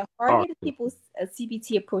so so yeah, hard hard. headed people's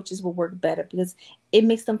CBT approaches will work better because it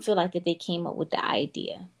makes them feel like that they came up with the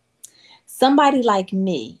idea. Somebody like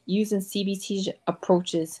me using CBT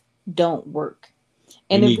approaches don't work. You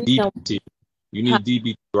And the need reason, DBT. You huh, need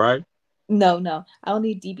DBT, right? no, I don't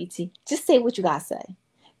need DBT. Just say what you gotta say,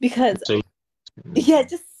 because So yeah,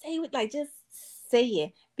 just say it, like just say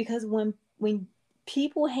it. Because when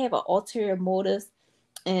people have an ulterior motives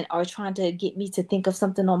and are trying to get me to think of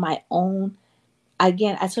something on my own,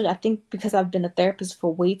 again, I told you, I think because I've been a therapist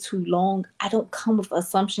for way too long, I don't come with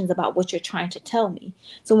assumptions about what you're trying to tell me.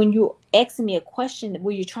 So when you're asking me a question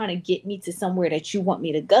where you're trying to get me to somewhere that you want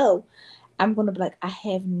me to go, I'm going to be like, I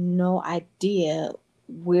have no idea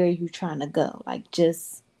where you're trying to go. Like,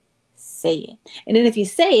 just say it. And then if you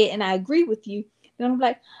say it and I agree with you, then I'm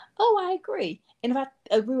like, oh, I agree. And if I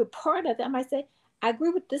agree with part of it, I might say, I agree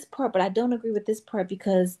with this part, but I don't agree with this part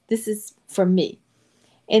because this is for me.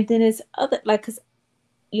 And then it's other, like, because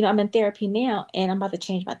I'm in therapy now and I'm about to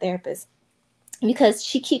change my therapist because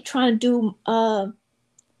she keep trying to do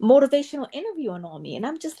motivational interviewing on me, and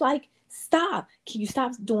I'm just like, stop. Can you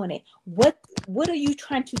stop doing it? What are you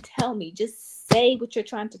trying to tell me? Just say what you're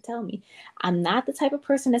trying to tell me. I'm not the type of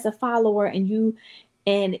person that's a follower,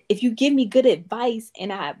 and if you give me good advice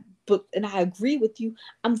and I agree with you,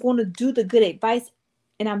 I'm going to do the good advice,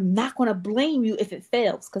 and I'm not going to blame you if it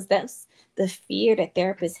fails, because that's the fear that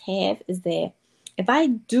therapists have, is that if I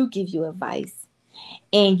do give you advice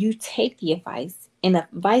and you take the advice and the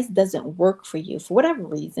advice doesn't work for you for whatever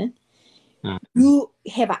reason, mm, you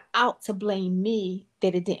have an out to blame me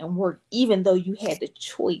that it didn't work, even though you had the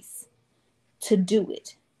choice to do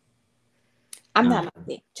it. I'm mm, not like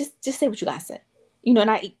that. Just say what you gotta say.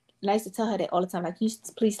 And I used to tell her that all the time. Like, you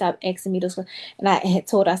please stop asking me those questions. And I had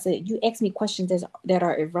told her, I said, you ask me questions that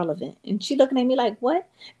are irrelevant. And she looking at me like, what?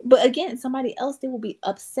 But again, somebody else, they will be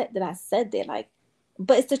upset that I said that. Like,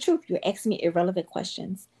 but it's the truth. You're asking me irrelevant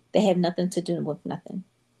questions that have nothing to do with nothing.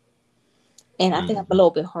 And I think mm. I'm a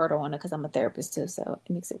little bit harder on it because I'm a therapist too, so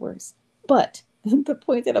it makes it worse. But the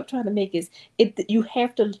point that I'm trying to make is, you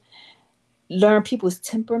have to learn people's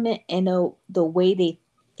temperament and know the way they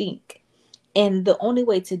think. And the only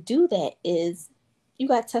way to do that is you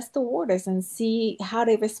got to test the waters and see how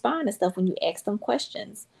they respond to stuff when you ask them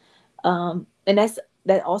questions. And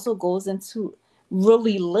that also goes into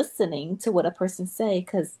really listening to what a person say,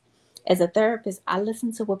 because as a therapist, I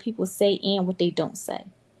listen to what people say and what they don't say.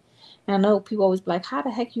 And I know people always be like, how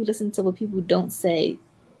the heck you listen to what people don't say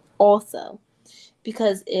also?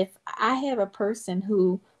 Because if I have a person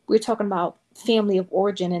who, we're talking about family of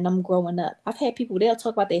origin and them growing up, I've had people, they'll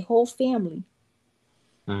talk about their whole family.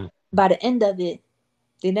 Mm. By the end of it,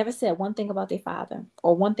 they never said one thing about their father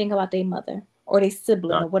or one thing about their mother or their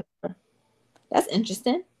sibling Got or whatever. That's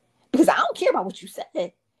interesting, because I don't care about what you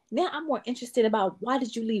said. Now I'm more interested about, why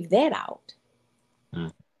did you leave that out? it.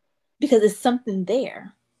 Mm. because it's something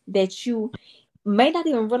there that you may not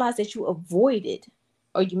even realize that you avoided,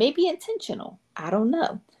 or you may be intentional. I don't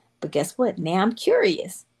know. But guess what? Now I'm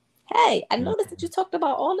curious. Hey, I Mm. noticed that you talked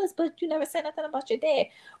about all this, but you never said nothing about your dad.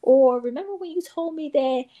 Or remember when you told me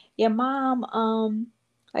that your mom,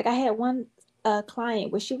 like I had one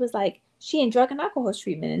client where she was like, she in drug and alcohol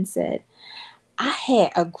treatment and said, I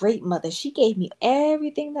had a great mother. She gave me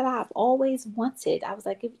everything that I've always wanted. I was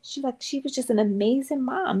like, she was just an amazing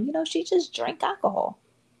mom. You know, she just drank alcohol.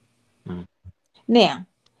 Mm. Now,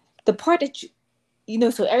 the part that you know,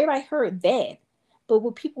 so everybody heard that. But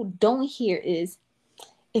what people don't hear is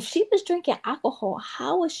if she was drinking alcohol,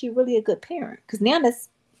 how was she really a good parent? Because now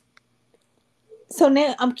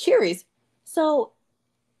I'm curious. So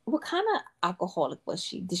what kind of alcoholic was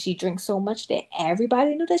she? Did she drink so much that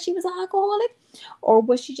everybody knew that she was an alcoholic? Or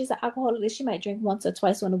was she just an alcoholic that she might drink once or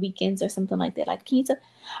twice on the weekends or something like that? Like, can you tell?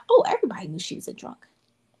 Oh, everybody knew she was a drunk.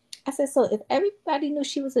 I said, so if everybody knew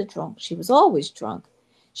she was a drunk, she was always drunk.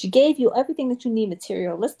 She gave you everything that you need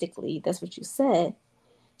materialistically. That's what you said.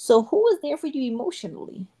 So who was there for you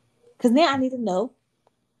emotionally? Because now I need to know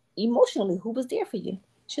emotionally who was there for you.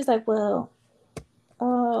 She was like, well,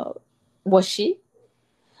 uh, was she?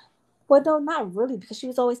 Well, no, not really, because she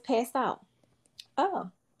was always passed out. Oh,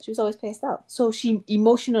 she was always passed out. So she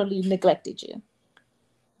emotionally neglected you.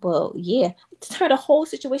 Well, yeah. To her, the whole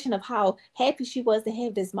situation of how happy she was to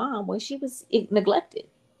have this mom when she was neglected.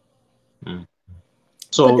 Mm.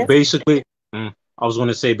 But So that's basically, I was going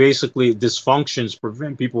to say basically dysfunctions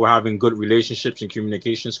prevent people having good relationships and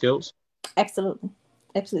communication skills. absolutely,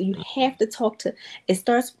 absolutely. You have to talk to, it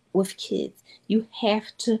starts with kids. You have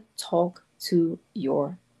to talk to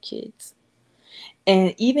your kids.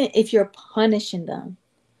 And even if you're punishing them,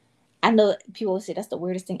 I know people will say that's the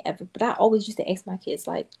weirdest thing ever, but I always used to ask my kids,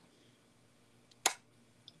 like,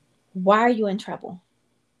 why are you in trouble?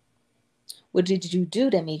 What did you do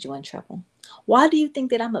that made you in trouble? Why do you think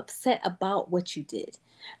that I'm upset about what you did?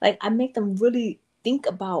 Like, I make them really think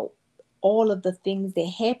about all of the things that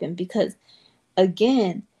happened because,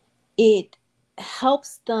 again, it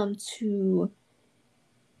helps them to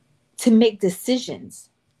make decisions.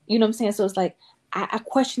 You know what I'm saying? So it's like I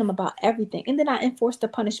question them about everything, and then I enforce the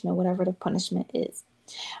punishment, whatever the punishment is.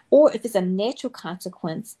 Or if it's a natural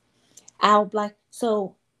consequence, I'll be like,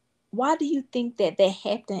 so why do you think that that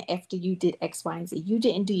happened after you did X, Y, and Z? You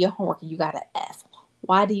didn't do your homework and you got an F.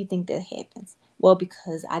 Why do you think that happens? Well,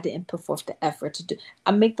 because I didn't put forth the effort to do.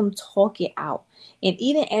 I make them talk it out. And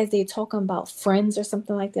even as they're talking about friends or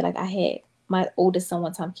something like that, like I had my oldest son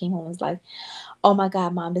one time came home and was like, oh my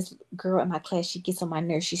God, mom, this girl in my class, she gets on my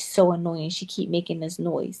nerves. She's so annoying. She keep making this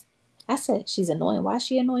noise. I said, she's annoying. Why is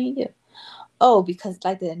she annoying you? Oh, because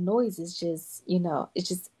like the noise is just, it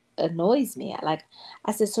just annoys me. Like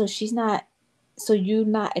I said, so she's not, so you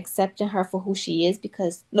not accepting her for who she is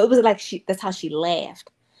because no, it was like that's how she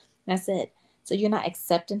laughed. And I said, so you're not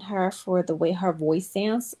accepting her for the way her voice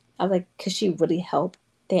sounds? I was like, could she really help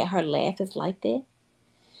that her laugh is like that?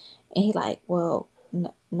 And he like, well,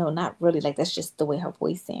 no, not really. Like that's just the way her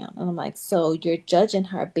voice sounds. And I'm like, so you're judging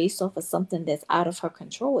her based off of something that's out of her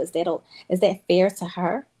control? Is that fair to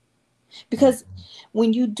her? Because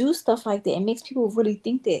when you do stuff like that, it makes people really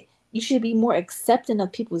think that you should be more accepting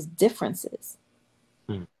of people's differences.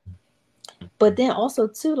 Mm. But then also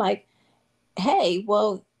too, like, hey,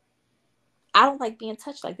 well, I don't like being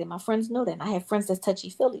touched like that. My friends know that. And I have friends that's touchy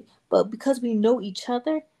feely. But because we know each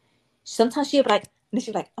other, sometimes she'll be like, and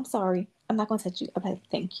she'll be like, I'm sorry, I'm not gonna touch you. I'm like,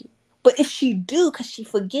 thank you. But if she do, cause she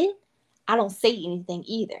forget, I don't say anything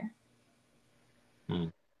either.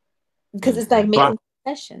 Mm. Because Mm. it's like So, making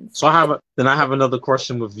concessions. so I have another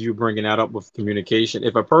question with you bringing that up with communication.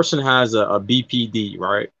 If a person has a BPD,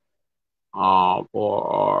 right,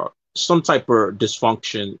 or some type of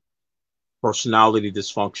dysfunction, personality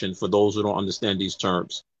dysfunction, for those who don't understand these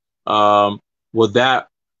terms, um, would that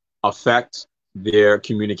affect their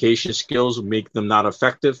communication skills, make them not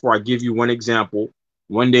effective? Or I give you one example.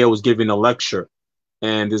 One day I was giving a lecture,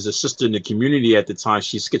 and there's a sister in the community at the time.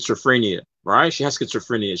 She's schizophrenia, right? She has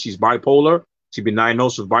schizophrenia. She's bipolar. She's been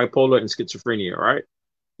diagnosed with bipolar and schizophrenia, right?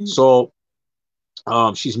 So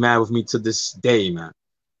she's mad with me to this day, man.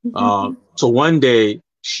 So one day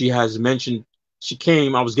she has mentioned, she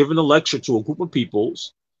came, I was giving a lecture to a group of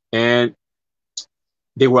peoples, and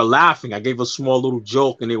they were laughing. I gave a small little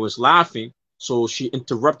joke and they was laughing. So she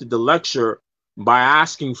interrupted the lecture by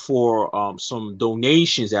asking for some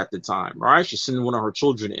donations at the time, right? She's sending one of her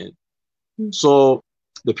children in. So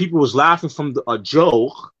the people was laughing from a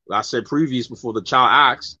joke I said previous before the child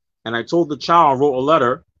asked. And I told the child, I wrote a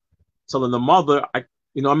letter telling the mother, I'm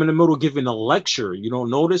in the middle of giving a lecture. You don't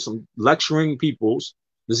notice I'm lecturing peoples.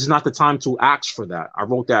 This is not the time to ask for that. I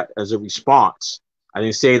wrote that as a response. I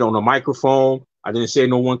didn't say it on a microphone. I didn't say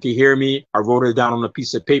no one could hear me. I wrote it down on a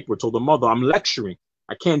piece of paper. Told the mother, I'm lecturing.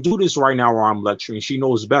 I can't do this right now while I'm lecturing. She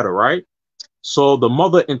knows better, right? So the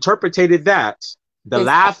mother interpreted that. The Wait,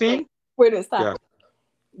 laughing. wait, stop. Yeah.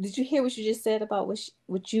 Did you hear what you just said about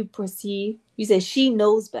what you perceive? You said she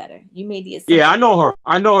knows better. You made the assumption. Yeah, I know her.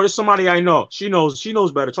 I know her. There's somebody I know. She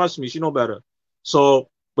knows better. Trust me, she knows better. So,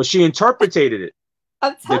 but she interpreted it.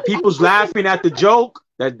 The people's laughing at the joke,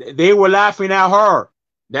 that they were laughing at her.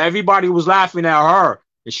 That everybody was laughing at her.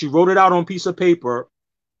 And she wrote it out on a piece of paper.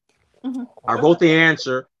 Mm-hmm. I wrote the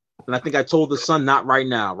answer. And I think I told the son, not right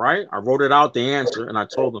now, right? I wrote it out, the answer, and I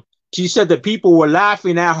told him. She said the people were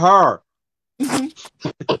laughing at her.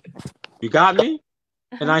 Mm-hmm. You got me?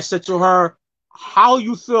 And I said to her, how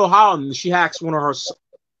you feel? How? And she asked one of her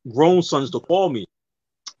grown sons to call me.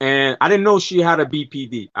 And I didn't know she had a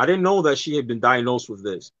BPD. I didn't know that she had been diagnosed with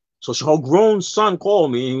this. So her grown son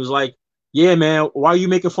called me and he was like, yeah, man, why are you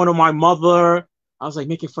making fun of my mother? I was like,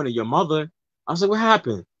 making fun of your mother? I was like, what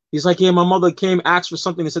happened? He's like, yeah, my mother came, asked for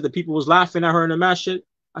something and said that people was laughing at her in the mass shit.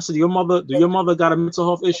 I said, do your mother got a mental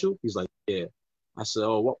health issue? He's like, yeah. I said,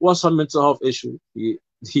 oh, what's her mental health issue?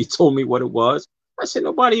 He told me what it was. I said,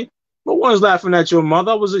 no one's laughing at your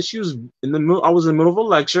mother. I was in the middle of a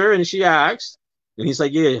lecture and she asked. And he's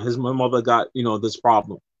like, yeah, my mother got, this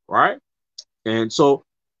problem, right? And so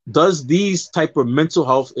does these type of mental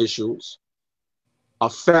health issues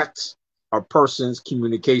affect a person's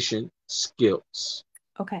communication skills?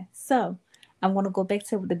 Okay, so I want to go back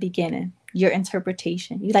to the beginning, your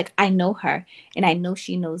interpretation. You're like, I know her and I know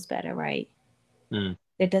she knows better, right?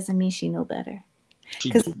 That doesn't mean she know better.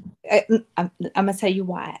 Because I'm going to tell you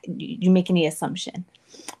why. You're making the assumption.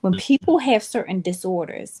 When people have certain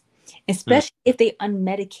disorders, especially if they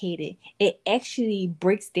unmedicated, it actually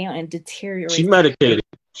breaks down and deteriorates. She medicated.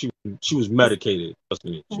 She was medicated. Trust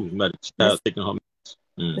me. She was medicated. She was taking her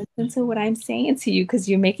meds. Listen to what I'm saying to you, because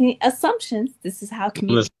you're making assumptions. This is how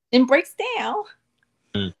communication breaks down.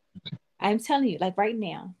 I'm telling you, like right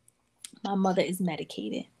now, my mother is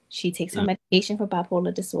medicated. She takes her medication for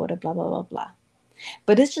bipolar disorder, blah, blah, blah, blah.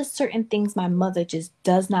 But it's just certain things my mother just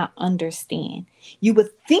does not understand. You would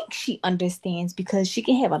think she understands because she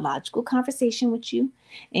can have a logical conversation with you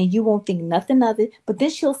and you won't think nothing of it. But then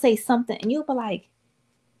she'll say something and you'll be like,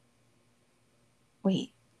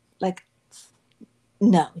 wait, like,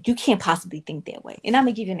 no, you can't possibly think that way. And I'm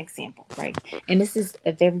going to give you an example, right? And this is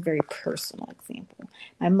a very, very personal example.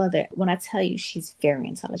 My mother, when I tell you she's very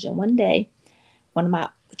intelligent, one day, one of my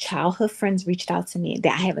childhood friends reached out to me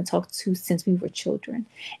that I haven't talked to since we were children.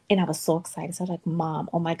 And I was so excited. So I was like, Mom,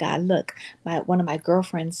 oh my God, look, one of my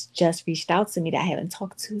girlfriends just reached out to me that I haven't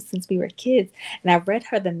talked to since we were kids. And I read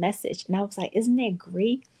her the message and I was like, isn't that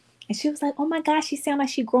great? And she was like, oh my gosh, she sounds like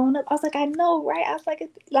she grown up. I was like, I know, right? I was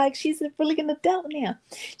like she's really an adult now.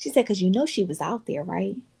 She said, because she was out there,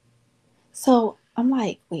 right? So I'm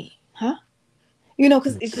like, wait, huh?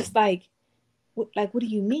 Because it's just like, what do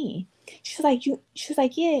you mean? She was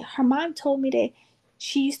like, yeah, her mom told me that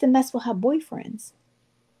she used to mess with her boyfriends.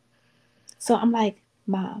 So I'm like,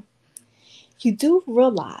 Mom, you do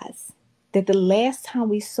realize that the last time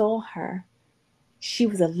we saw her, she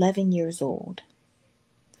was 11 years old.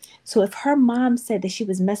 So if her mom said that she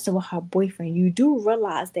was messing with her boyfriend, you do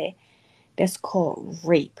realize that that's called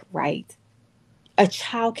rape, right? A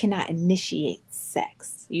child cannot initiate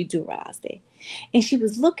sex. You do realize that. And she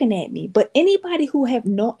was looking at me. But anybody who have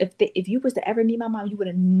known, if you was to ever meet my mom, you would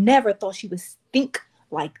have never thought she would think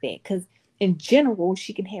like that. Because in general,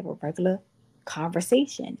 she can have a regular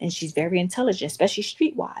conversation. And she's very intelligent, especially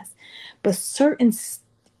streetwise. But certain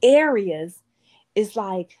areas is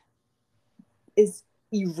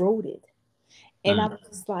eroded. And I was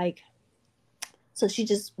just like, so she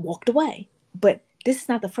just walked away. But this is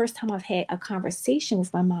not the first time I've had a conversation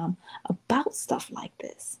with my mom about stuff like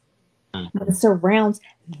this. But it surrounds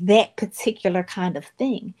that particular kind of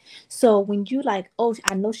thing. So when you like, oh,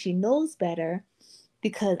 I know she knows better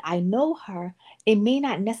because I know her, it may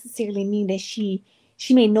not necessarily mean that she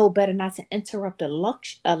may know better not to interrupt the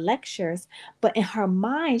lectures, but in her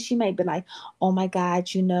mind, she might be like, oh my God,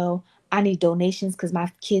 I need donations because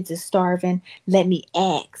my kids are starving. Let me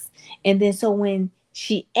ask. And then so when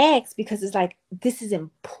she asks, because it's like, this is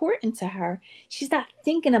important to her, she's not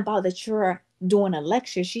thinking about that you're doing a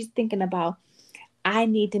lecture. She's thinking about, I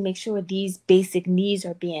need to make sure these basic needs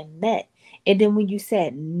are being met. And then when you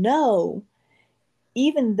said no,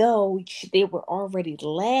 even though they were already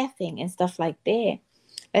laughing and stuff like that,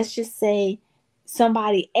 let's just say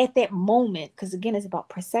somebody at that moment, because again, it's about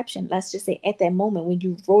perception. Let's just say at that moment when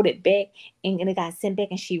you wrote it back and it got sent back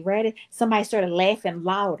and she read it, somebody started laughing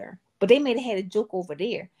louder, but they may have had a joke over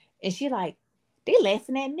there, and she like, they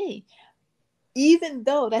laughing at me, even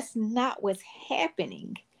though that's not what's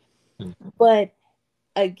happening. But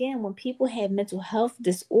again, when people have mental health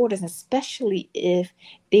disorders, especially if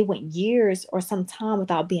they went years or some time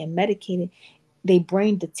without being medicated, their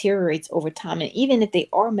brain deteriorates over time. And even if they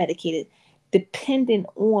are medicated, depending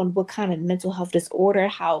on what kind of mental health disorder,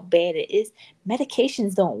 how bad it is,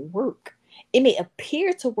 medications don't work. It may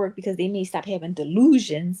appear to work because they may stop having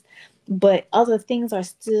delusions, but other things are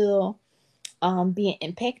still being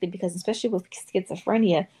impacted, because especially with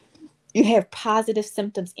schizophrenia, you have positive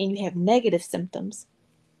symptoms and you have negative symptoms.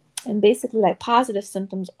 And basically, like, positive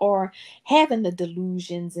symptoms are having the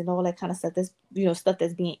delusions and all that kind of stuff. That's, stuff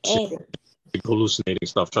that's being added. Hallucinating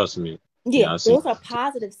stuff. Trust me. Yeah, those are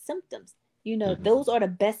positive symptoms. Those are the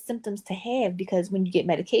best symptoms to have, because when you get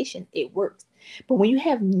medication, it works. But when you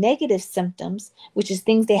have negative symptoms, which is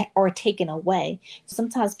things that are taken away,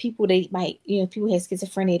 sometimes people, they might, people who have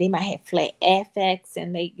schizophrenia, they might have flat affects,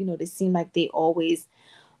 and they, they seem like they always,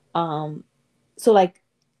 so like,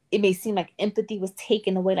 it may seem like empathy was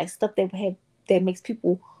taken away, like stuff that makes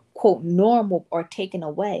people quote normal or taken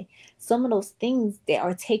away. Some of those things that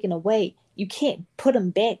are taken away, you can't put them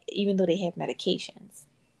back, even though they have medications.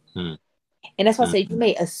 And that's why I say you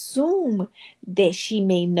may assume that she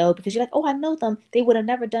may know, because you're like, oh, I know them. They would have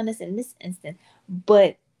never done this in this instance.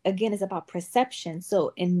 But again, it's about perception.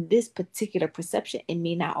 So in this particular perception, it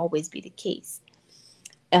may not always be the case.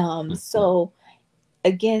 So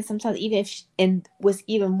again, sometimes even if, and what's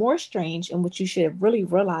even more strange, and what you should really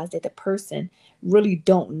realize that the person really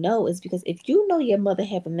don't know, is because if you know your mother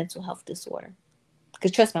have a mental health disorder,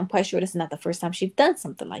 because trust me, I'm quite sure this is not the first time she's done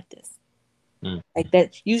something like this. Like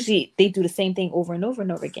that, usually they do the same thing over and over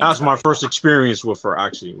and over again. That was my first experience with her,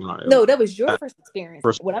 actually. No, that was your first experience.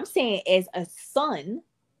 What I'm saying, as a son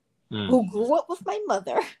who grew up with my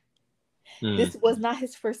mother, this was not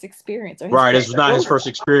his first experience. Right, this was not his first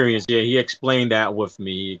experience. Yeah, he explained that with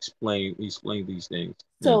me. He explained these things.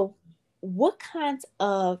 So, what kinds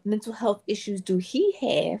of mental health issues do he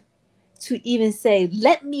have to even say,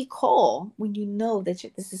 "Let me call," when you know that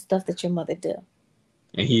this is stuff that your mother did?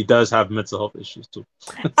 And he does have mental health issues too.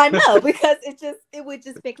 I know, because it would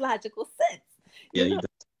just make logical sense. Yeah, he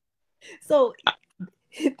does. So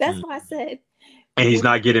that's why I said. And he's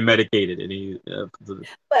not getting medicated, and he, to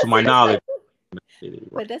my knowledge.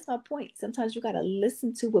 But that's my point. Sometimes you gotta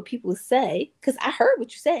listen to what people say, because I heard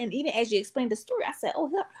what you said, and even as you explained the story, I said,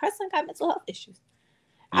 "Oh, her son got mental health issues."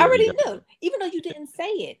 I already knew, even though you didn't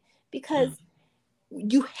say it, because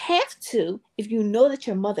you have to, if you know that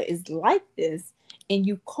your mother is like this, and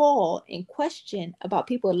you call and question about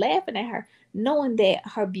people laughing at her, knowing that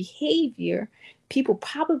her behavior, people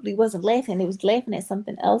probably wasn't laughing, they was laughing at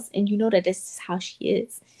something else, and you know that this is how she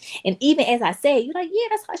is. And even as I say, you're like, yeah,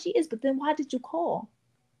 that's how she is, but then why did you call?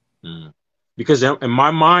 Because in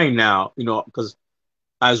my mind now, because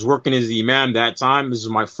I was working as the imam that time, this is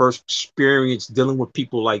my first experience dealing with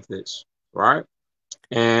people like this, right?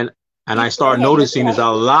 And I started noticing there's a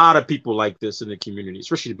lot of people like this in the community,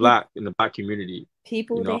 especially in the black community.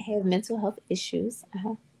 People that have mental health issues.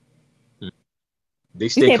 They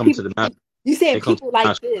stay come to the mass. You said people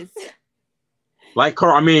like this. Like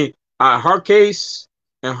her, I mean, her case,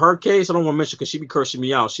 I don't want to mention, because she be cursing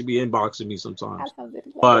me out. She be inboxing me sometimes.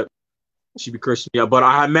 But she be cursing me out. But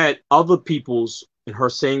I had met other people's in her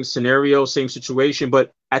same scenario, same situation.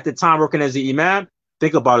 But at the time working as the imam,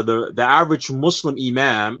 think about it, the average Muslim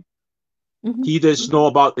imam, he doesn't know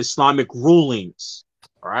about Islamic rulings,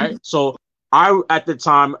 all right? So I, at the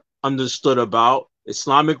time, understood about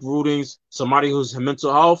Islamic rulings. Somebody who's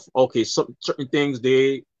mental health, okay, certain things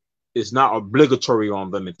is not obligatory on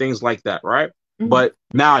them and things like that, right? But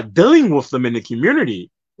now dealing with them in the community,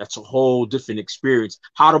 that's a whole different experience.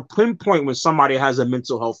 How to pinpoint when somebody has a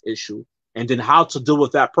mental health issue, and then how to deal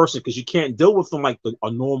with that person, because you can't deal with them like a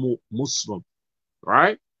normal Muslim,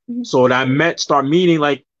 right? So that start meeting,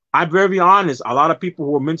 like, I'm very honest, a lot of people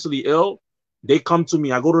who are mentally ill, they come to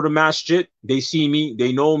me. I go to the masjid, they see me,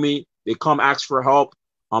 they know me, they come ask for help.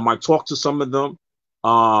 I talk to some of them.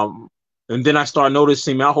 And then I start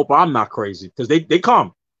noticing, man, I hope I'm not crazy, because they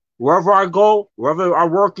come. Wherever I go, wherever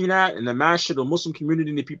I'm working at, in the masjid, the Muslim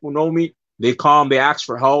community, the people know me, they come, they ask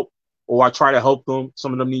for help, or I try to help them.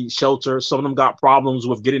 Some of them need shelter. Some of them got problems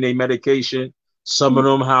with getting their medication. Some of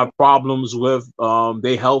them have problems with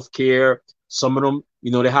their health care. Some of them,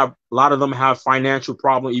 a lot of them have financial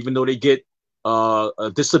problems, even though they get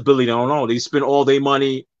a disability. I don't know. They spend all their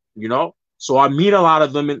money, So I meet a lot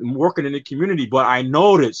of them working in the community, but I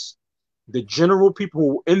notice the general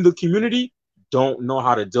people in the community don't know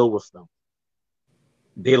how to deal with them.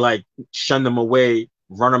 They like shun them away,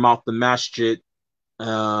 run them out the masjid.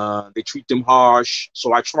 They treat them harsh.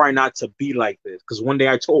 So I try not to be like this. Because one day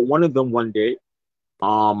I told one of them one day,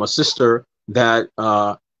 a sister that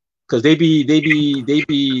because they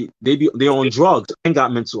on drugs and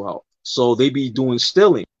got mental health. So they be doing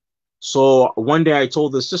stealing. So one day I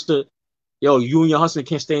told the sister, yo, you and your husband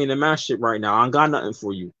can't stay in the masjid right now. I ain't got nothing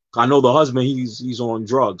for you. I know the husband, he's on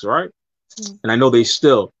drugs, right? And I know they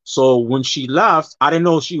still. So when she left, I didn't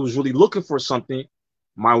know she was really looking for something.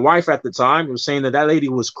 My wife at the time was saying that that lady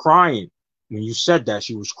was crying. When you said that,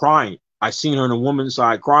 she was crying. I seen her on the woman's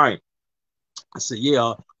side crying. I said,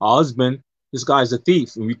 yeah, our husband, this guy's a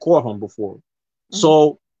thief, and we caught him before.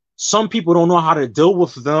 So some people don't know how to deal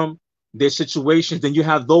with them, their situations. Then you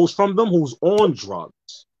have those from them who's on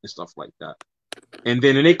drugs and stuff like that. And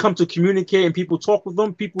then when they come to communicate and people talk with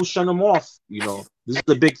them, people shun them off. You know, this is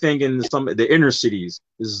the big thing in some the inner cities.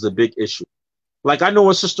 This is a big issue. Like I know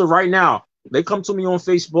a sister right now. They come to me on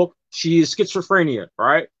Facebook. She is schizophrenia,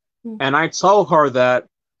 right? And I tell her that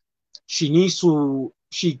she needs to.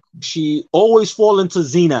 She always fall into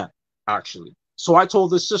zina, actually. So I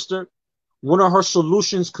told this sister one of her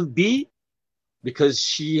solutions could be because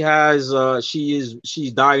she's diagnosed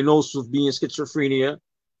with being schizophrenia,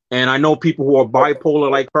 and I know people who are bipolar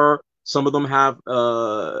like her. Some of them have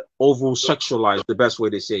over sexualized, the best way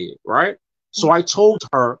to say it, right? So I told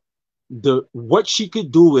her what she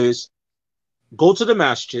could do is go to the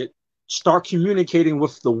masjid, start communicating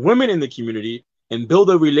with the women in the community, and build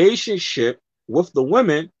a relationship with the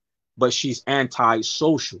women. But she's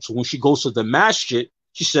anti-social. So when she goes to the masjid,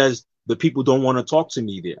 she says the people don't want to talk to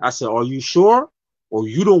me there. I said, are you sure? Or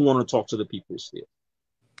you don't want to talk to the people there?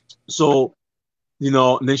 So,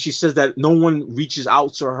 and then she says that no one reaches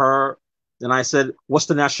out to her. Then I said, what's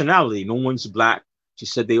the nationality? No one's black. She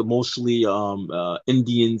said they're mostly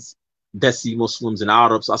Indians, Desi Muslims, and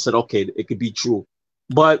Arabs. I said, okay, it could be true.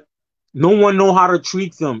 But no one know how to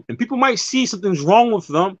treat them. And people might see something's wrong with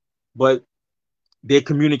them, but their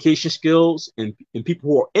communication skills and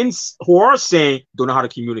people who are saying don't know how to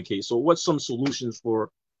communicate. So what's some solutions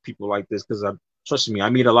for people like this? Because trust me,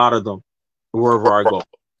 I meet a lot of them wherever I go.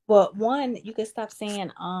 Well, one, you can stop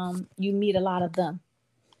saying you meet a lot of them.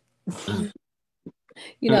 Okay.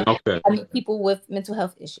 I meet people with mental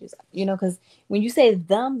health issues, because when you say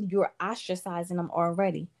them, you're ostracizing them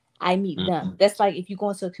already. I meet them. That's like if you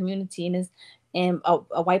go into a community and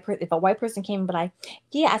a white person, if a white person came and be like,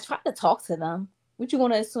 yeah, I tried to talk to them. What you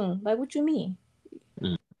gonna assume? Like, what you mean?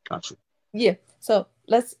 Gotcha. Yeah. So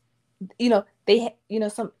let's,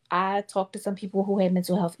 I talked to some people who had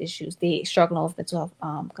mental health issues. They struggling with mental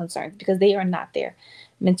health concerns because they are not their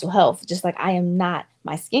mental health, just like I am not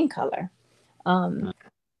my skin color.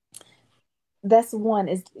 That's one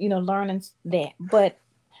is, learning that. But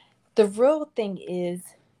the real thing is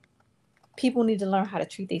people need to learn how to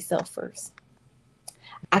treat themselves first.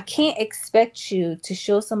 I can't expect you to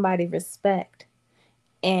show somebody respect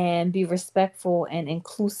and be respectful and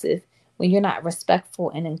inclusive when you're not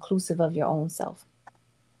respectful and inclusive of your own self.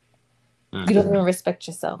 You don't even respect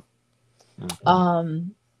yourself.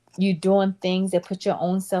 You doing things that put your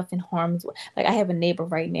own self in harm's way. Like I have a neighbor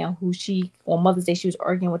right now who on Mother's Day, she was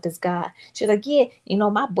arguing with this guy. She was like, yeah,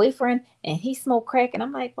 my boyfriend and he smoked crack. And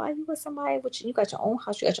I'm like, why you with somebody, you got your own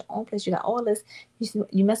house, you got your own place, you got all this.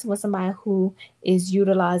 You messing with somebody who is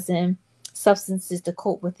utilizing substances to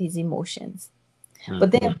cope with his emotions.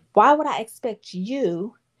 But then why would I expect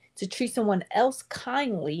you to treat someone else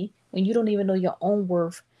kindly when you don't even know your own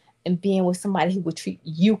worth and being with somebody who would treat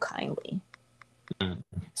you kindly?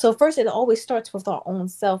 So first, it always starts with our own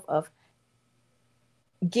self of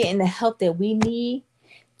getting the help that we need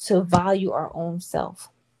to value our own self.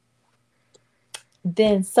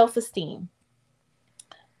 Then self-esteem.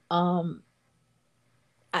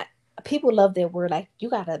 People love that word, like you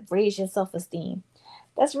gotta raise your self-esteem.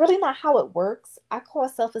 That's really not how it works. I call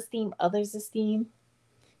self-esteem others' esteem,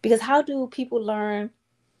 because how do people learn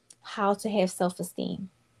how to have self-esteem?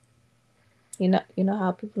 You know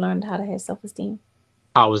how people learn how to have self-esteem?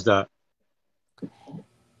 How is that?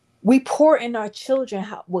 We pour in our children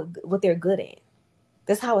what they're good at.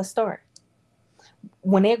 That's how it starts.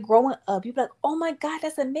 When they're growing up, you're like, oh my God,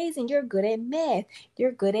 that's amazing. You're good at math.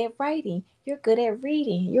 You're good at writing. You're good at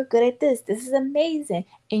reading. You're good at this. This is amazing.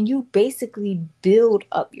 And you basically build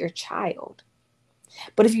up your child.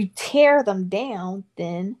 But if you tear them down,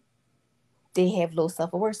 then they have low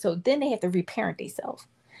self-worth. So then they have to reparent themselves.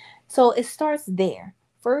 So it starts there.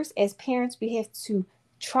 First, as parents, we have to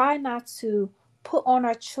try not to put on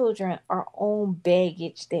our children our own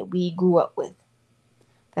baggage that we grew up with.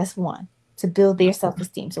 That's one, to build their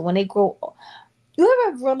self-esteem. So when they grow, you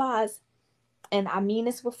ever realize, and I mean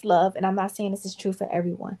this with love, and I'm not saying this is true for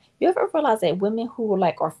everyone. You ever realize that women who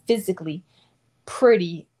are physically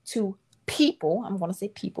pretty to people, I'm going to say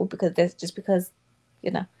people because that's just because,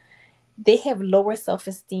 they have lower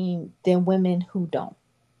self-esteem than women who don't.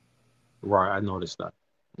 Right, I noticed that.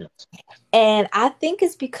 Yes. And I think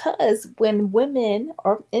it's because when women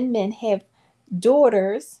and men have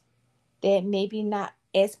daughters that maybe not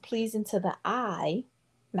as pleasing to the eye,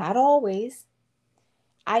 not always,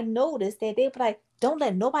 I noticed that they be like, don't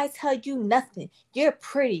let nobody tell you nothing. You're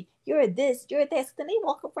pretty. You're this. You're that. So then they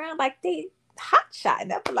walk around like they hot shot.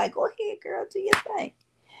 And I be like, go ahead, girl, do your thing.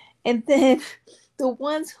 And then the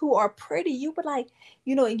ones who are pretty, you be like,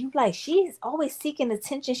 and you like, she's always seeking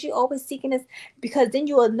attention. She always seeking this. Because then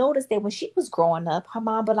you will notice that when she was growing up, her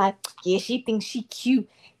mom be like, yeah, she thinks she cute,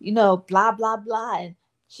 blah, blah, blah. And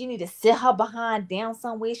she need to sit her behind down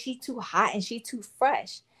somewhere. She too hot and she too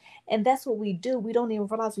fresh. And that's what we do. We don't even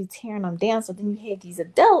realize we're tearing them down. So then you have these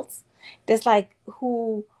adults that's like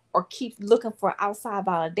who or keep looking for outside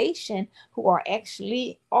validation, who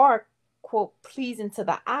are quote pleasing to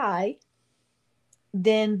the eye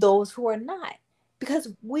than those who are not, because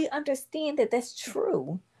we understand that that's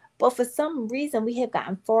true, but for some reason we have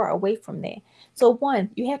gotten far away from that. So one,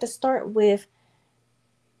 you have to start with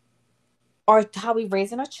how we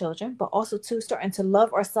raising our children, but also two, starting to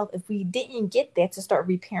love ourselves. If we didn't get that, to start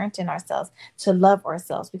reparenting ourselves, to love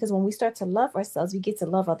ourselves, because when we start to love ourselves, we get to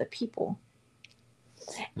love other people.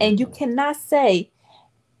 And you cannot say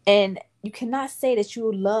that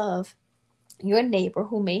you love your neighbor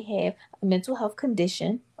who may have a mental health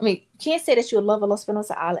condition. I mean, you can't say that you love Allah subhanahu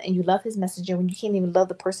wa ta'ala and you love his messenger when you can't even love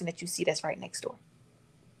the person that you see that's right next door.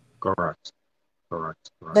 Correct.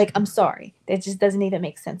 Like, I'm sorry. That just doesn't even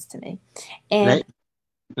make sense to me. And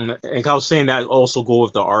I was saying that also go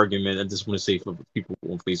with the argument. I just want to say for people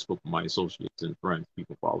on Facebook, my associates and friends,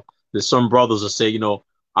 people follow. There's some brothers that say,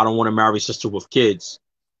 I don't want to marry a sister with kids,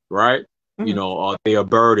 right? They are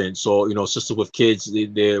burdened. So, sister with kids,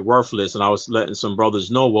 they're worthless. And I was letting some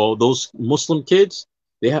brothers know, well, those Muslim kids,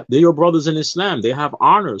 they're your brothers in Islam. They have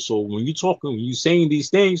honor. So when you're saying these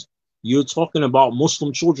things, you're talking about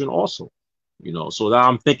Muslim children also. So that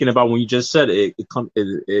I'm thinking about when you just said it,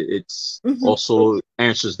 it's also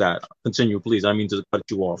answers that. Continue, please. I mean to cut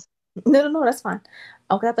you off. No, that's fine.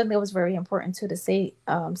 Okay, I think that was very important too to say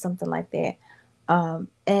something like that.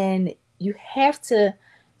 And you have to.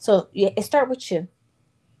 So it start with you.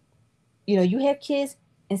 You have kids,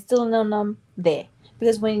 instilling in them there,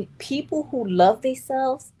 because when people who love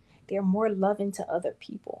themselves, they're more loving to other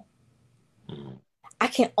people. I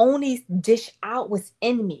can only dish out what's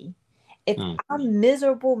in me. If I'm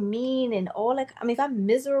miserable, mean, and all that, if I'm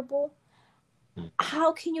miserable,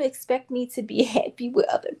 how can you expect me to be happy with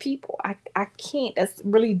other people? I can't. That's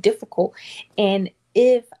really difficult. And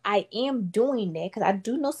if I am doing that, because I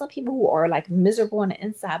do know some people who are like miserable on the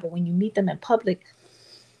inside, but when you meet them in public,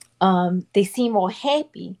 they seem all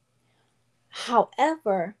happy.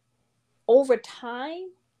 However, over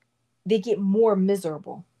time, they get more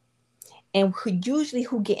miserable. And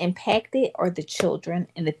who get impacted are the children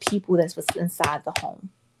and the people that's what's inside the home.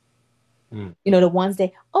 The ones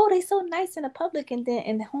that, they so nice in the public and then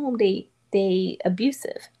in the home they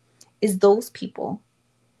abusive. Is those people.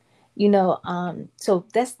 So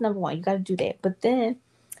that's number one. You got to do that. But then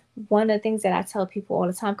one of the things that I tell people all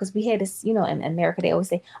the time, because we had this, in America, they always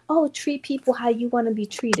say, treat people how you want to be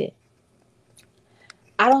treated.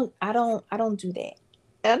 I don't do that.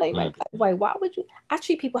 And I know you might be like, why would you? I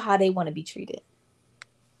treat people how they want to be treated.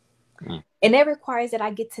 And that requires that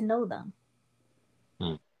I get to know them.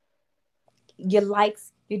 Your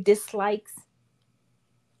likes, your dislikes.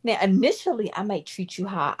 Now, initially, I might treat you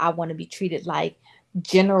how I want to be treated, like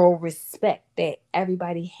general respect that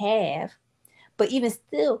everybody have. But even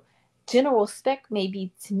still, general respect may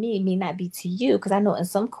be to me, may not be to you. Because I know in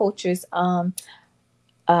some cultures, I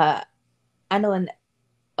know in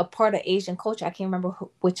a part of Asian culture, I can't remember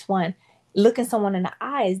which one, looking someone in the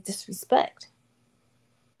eye is disrespect.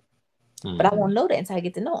 But I won't know that until I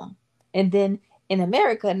get to know them. And then in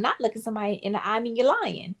America, not looking somebody in the eye, you're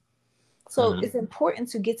lying. So it's important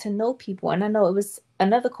to get to know people. And I know it was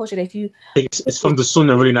another culture that if you... It's from the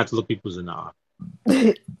sunnah really not to look people in the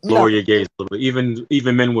eye. Lower your gaze a little bit.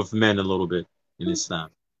 Even men with men a little bit in Islam.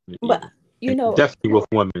 But, definitely with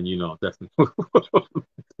women, definitely.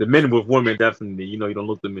 The men with women, definitely, you don't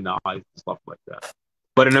look them in the eyes and stuff like that.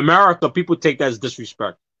 But in America, people take that as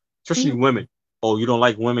disrespect, especially women. Oh, you don't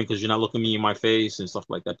like women because you're not looking me in my face and stuff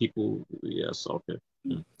like that. People, yes, okay.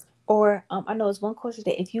 Or I know it's one culture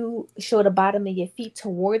that if you show the bottom of your feet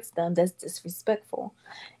towards them, that's disrespectful.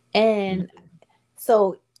 And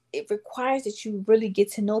so it requires that you really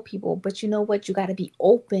get to know people. But you know what? You got to be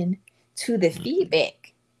open to the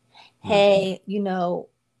feedback. Hey,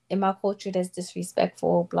 in my culture, that's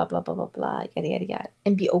disrespectful, blah, blah, blah, blah, blah, yada, yada, yada.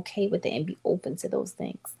 And be okay with it and be open to those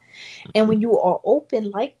things. And when you are open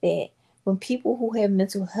like that, when people who have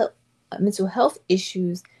mental health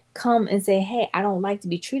issues come and say, hey, I don't like to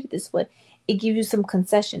be treated this way, it gives you some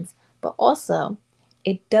concessions. But also,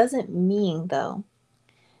 it doesn't mean, though,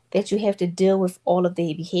 that you have to deal with all of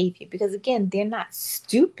their behavior. Because, again, they're not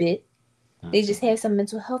stupid. They just have some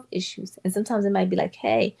mental health issues. And sometimes it might be like,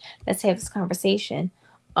 hey, let's have this conversation.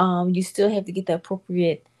 You still have to get the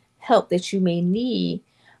appropriate help that you may need,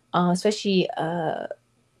 especially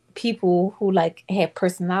people who like have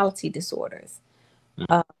personality disorders.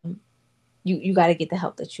 You got to get the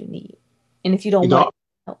help that you need. And if you don't want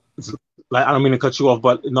help, like, I don't mean to cut you off,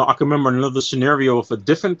 but I can remember another scenario with a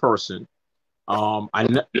different person.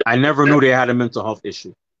 I never knew they had a mental health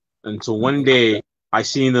issue until one day I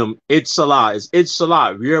seen them. It's Salah. It's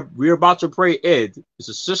Salah. We're about to pray Eid. It's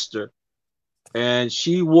a sister, and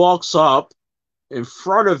she walks up in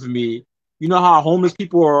front of me. You know how homeless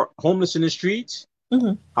people are homeless in the streets?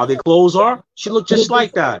 mm-hmm. How their clothes are? She looked just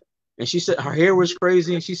like that. And she said her hair was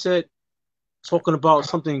crazy, and she said talking about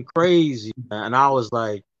something crazy. And I was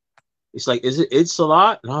like, it's like, it's a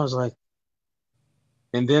lot? And I was like,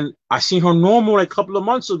 and then I seen her normal like a couple of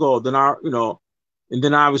months ago. Then and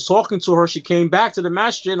then I was talking to her. She came back to the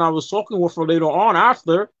masjid, and I was talking with her later on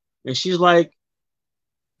after, and she's like,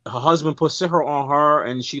 her husband put sihr on her,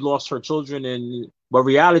 and she lost her children. But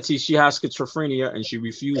reality, she has schizophrenia, and she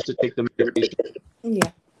refused to take the medication.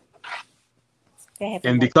 Yeah,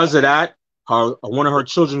 and because of that, one of her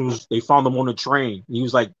children they found him on a train.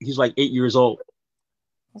 He's like 8 years old.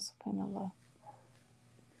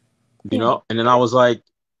 And then I was like,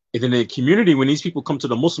 and in the community, when these people come to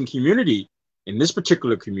the Muslim community, in this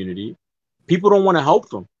particular community, people don't want to help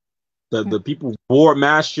them. The people board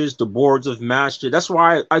masjids, the boards of masjid. That's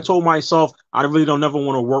why I told myself I really don't never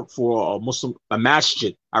want to work for a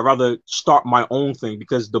masjid. I'd rather start my own thing,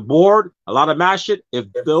 because the board, a lot of masjid, if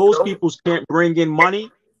those people can't bring in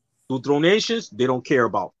money through donations, they don't care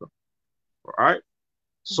about them. All right.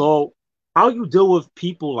 So how you deal with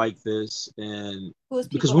people like this, and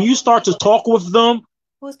because when you start to talk with them,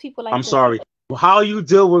 I'm sorry, how you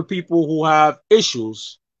deal with people who have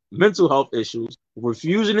issues, mental health issues,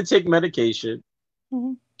 refusing to take medication.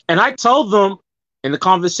 Mm-hmm. And I tell them in the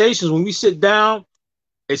conversations when we sit down,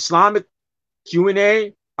 Islamic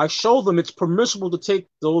Q&A, I show them it's permissible to take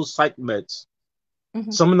those psych meds.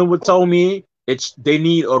 Mm-hmm. Some of them would tell me they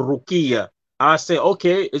need a ruqiyah. I say,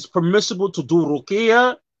 okay, it's permissible to do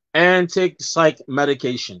ruqiyah and take psych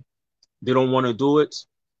medication. They don't want to do it.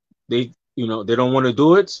 They don't want to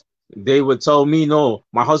do it. They would tell me, no,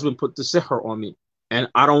 my husband put the sihr on me, and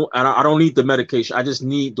I don't need the medication. I just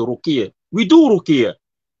need the ruqiyah. We do ruqiyah.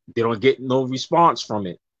 They don't get no response from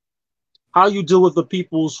it. How you deal with the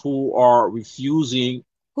peoples who are refusing?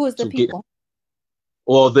 Who is the people?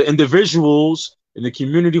 Or the individuals in the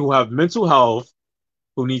community who have mental health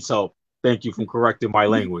who needs help. Thank you for correcting my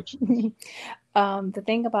language. The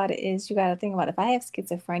thing about it is, you got to think about it. If I have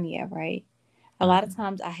schizophrenia, right? A lot of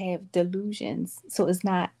times I have delusions, so it's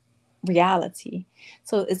not reality.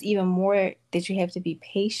 So it's even more that you have to be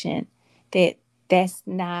patient that's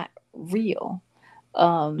not real.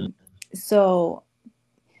 So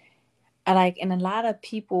and a lot of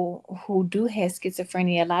people who do have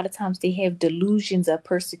schizophrenia, a lot of times they have delusions of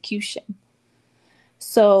persecution.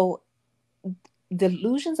 So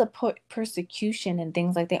delusions of persecution and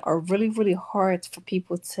things like that are really, really hard for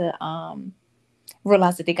people to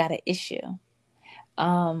realize that they got an issue.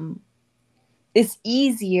 It's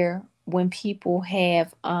easier when people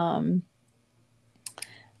have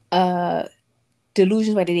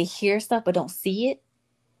delusions where they hear stuff but don't see it.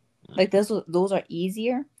 Like those are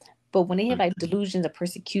easier. But when they have like delusions of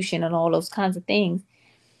persecution and all those kinds of things,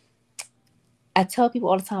 I tell people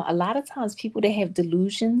all the time, a lot of times people that have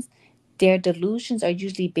delusions, their delusions are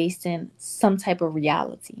usually based in some type of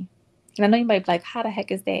reality. And I know you might be like, how the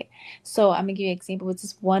heck is that? So I'm gonna give you an example with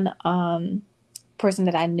this one person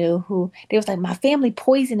that I knew who they was like, my family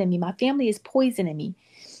poisoning me. My family is poisoning me.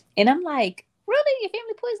 And I'm like, really? Your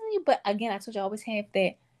family poisoning you? But again, I told you I always have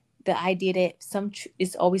the idea that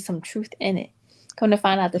it's always some truth in it. Come to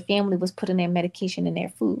find out, the family was putting their medication in their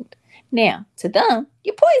food. Now, to them,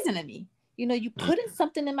 you're poisoning me. You putting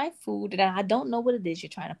something in my food that I don't know what it is. You're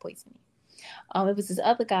trying to poison me. It was this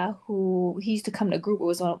other guy who he used to come to a group. It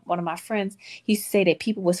was one of my friends. He used to say that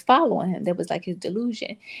people was following him. That was like his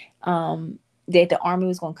delusion. That the army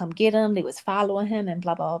was going to come get him. They was following him and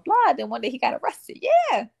blah, blah, blah, blah. Then one day he got arrested.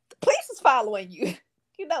 Yeah, the police was following you.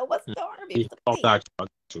 You know, it wasn't the army, it was the I police. got you. I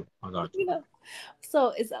got you. I got you. You know,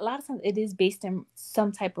 so it's a lot of times it is based in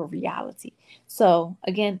some type of reality. So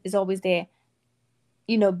again, it's always there,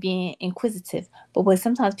 you know, being inquisitive. But what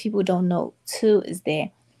sometimes people don't know too is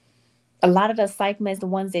that a lot of the psych meds, the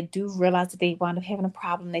ones that do realize that they wind up having a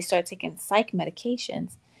problem, they start taking psych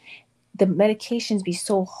medications. The medications be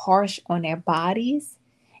so harsh on their bodies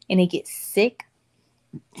and they get sick,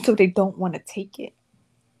 so they don't want to take it.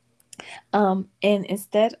 And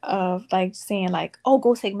instead of like saying like, oh,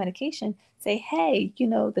 go take medication, say, hey, you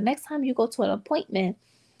know, the next time you go to an appointment,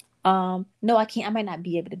 no, I can't, I might not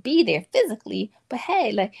be able to be there physically, but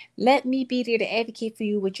hey, like, let me be there to advocate for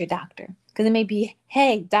you with your doctor. Because it may be,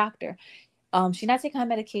 hey, doctor, she's not taking her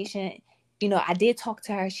medication. You know, I did talk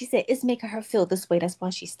to her. She said it's making her feel this way. That's why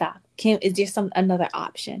she stopped. Is there another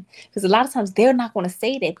option? Because a lot of times they're not going to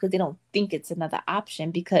say that because they don't think it's another option,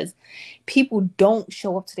 because people don't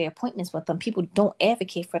show up to their appointments with them. People don't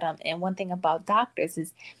advocate for them. And one thing about doctors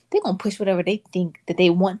is they're going to push whatever they think that they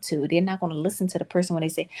want to. They're not going to listen to the person when they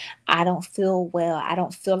say, I don't feel well. I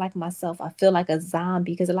don't feel like myself. I feel like a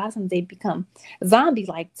zombie. Because a lot of times they become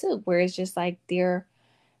zombie-like too, where it's just like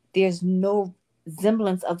there's no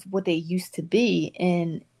semblance of what they used to be,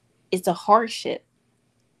 and it's a hardship.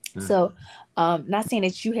 So not saying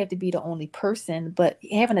that you have to be the only person, but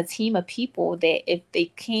having a team of people that if they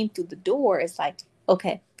came through the door, it's like,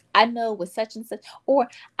 okay, I know with such and such, or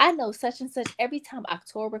I know such and such. Every time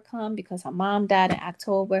October come, because her mom died in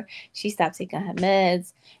October, she stopped taking her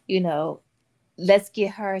meds. You know, let's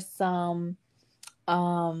get her some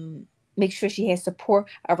make sure she has support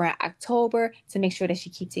around October to make sure that she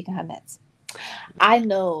keeps taking her meds. I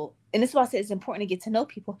know, and this is why I said it's important to get to know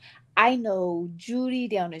people. I know Judy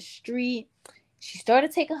down the street. She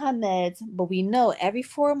started taking her meds, but we know every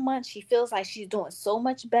 4 months she feels like she's doing so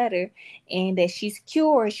much better and that she's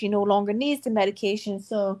cured. She no longer needs the medication.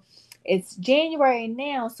 So it's January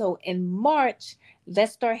now. So in March,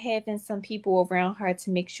 let's start having some people around her to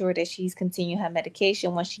make sure that she's continuing her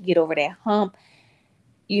medication. Once she get over that hump,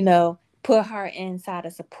 you know, put her inside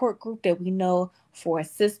a support group that we know for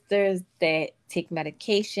sisters that take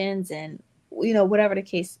medications, and, you know, whatever the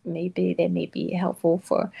case may be, that may be helpful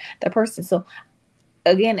for the person. So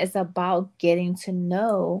again, it's about getting to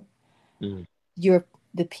know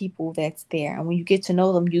the people that's there. And when you get to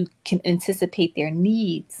know them, you can anticipate their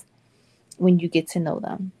needs when you get to know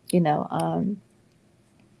them, you know.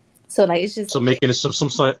 So like, it's just, so making it some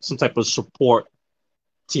type of support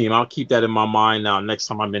team. I'll keep that in my mind now. Next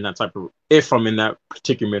time I'm in that type of, if I'm in that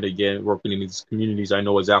particular again, working in these communities, I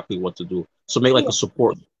know exactly what to do. So make like a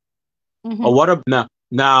support. Or what up now?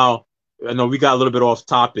 Now, I know we got a little bit off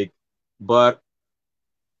topic, but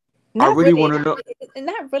I really want to know.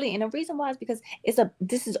 Not really. And the reason why is because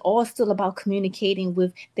this is all still about communicating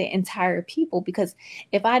with the entire people. Because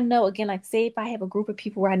if I know, again, like say if I have a group of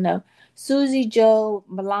people where I know Susie, Joe,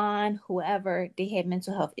 Milan, whoever, they have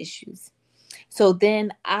mental health issues. So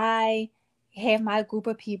then I have my group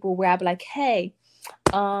of people where I'll be like, hey,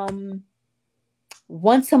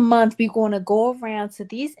 once a month, we're going to go around to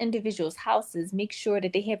these individuals' houses, make sure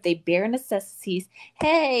that they have their bare necessities.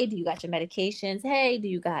 Hey, do you got your medications? Hey, do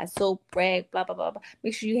you got soap, rag, blah, blah, blah, blah.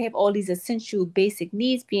 Make sure you have all these essential basic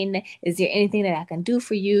needs being there. Is there anything that I can do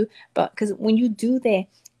for you? But because when you do that,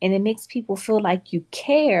 and it makes people feel like you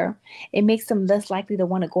care, it makes them less likely to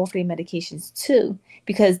want to go for their medications too,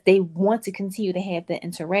 because they want to continue to have the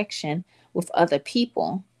interaction with other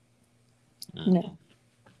people. You know?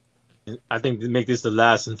 I think to make this the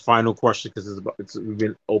last and final question, because we've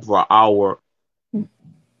been over an hour.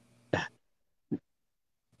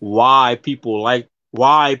 Why people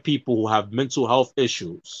who have mental health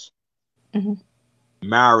issues,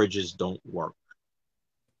 marriages don't work?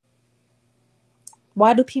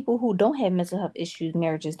 Why do people who don't have mental health issues,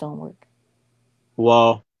 marriages don't work?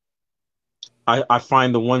 Well, I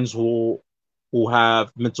find the ones who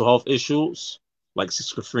have mental health issues, like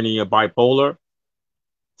schizophrenia, bipolar,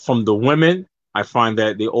 from the women, I find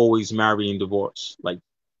that they always marry and divorce, like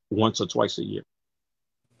once or twice a year.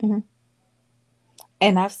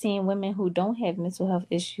 And I've seen women who don't have mental health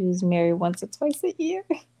issues marry once or twice a year.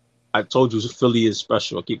 I told you Philly is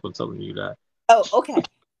special. I keep on telling you that. Oh, okay.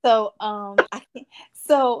 So,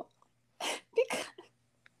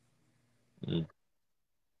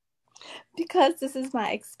 because this is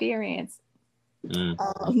my experience.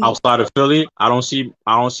 Outside of Philly, I don't see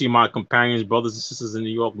my companions, brothers and sisters in New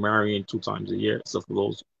York marrying 2 times a year, except for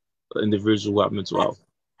those individuals who have mental health.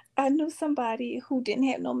 I knew somebody who didn't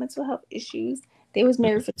have no mental health issues. They was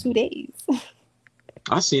married for 2 days.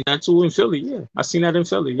 I seen that too in Philly. Yeah, I seen that in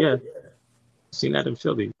Philly. Yeah, seen that in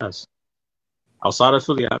Philly. Yes. Outside of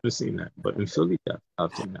Philly, I haven't seen that, but in Philly, yeah,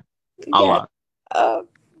 I've seen that a Yeah. lot.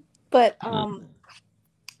 But Mm.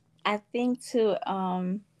 I think too,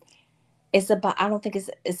 it's about, I don't think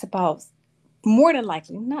it's about, more than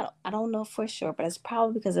likely, not, I don't know for sure, but it's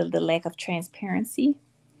probably because of the lack of transparency.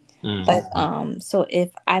 Mm. But so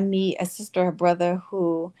if I meet a sister or brother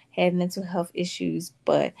who had mental health issues,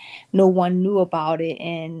 but no one knew about it,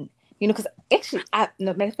 and because actually,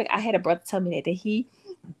 no, matter of fact, I had a brother tell me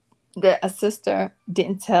that a sister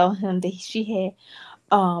didn't tell him that she had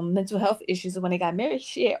mental health issues. And when they got married,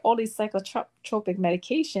 she had all these psychotropic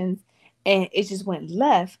medications, and it just went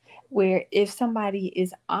left. Where if somebody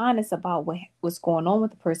is honest about what's going on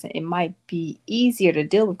with the person, it might be easier to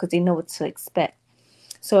deal with because they know what to expect.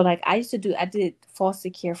 So like I did foster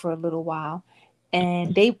care for a little while,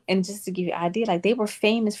 and just to give you an idea, like they were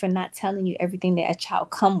famous for not telling you everything that a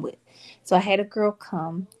child come with. So I had a girl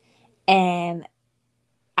come, and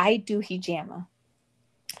I do hijama.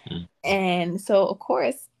 Mm. And so, of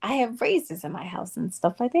course, I have razors in my house and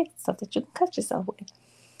stuff like that, stuff that you can cut yourself with.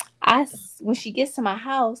 When she gets to my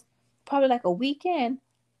house, probably like a week in,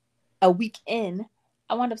 I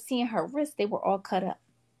wound up seeing her wrists. They were all cut up.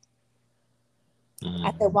 I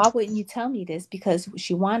Mm. said, why wouldn't you tell me this? Because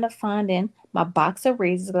she wound up finding my box of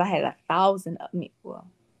razors, because I had 1,000 of me. Well,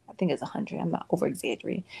 I think it's 100. I'm not over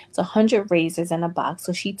exaggerating. It's 100 razors in a box.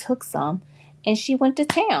 So she took some and she went to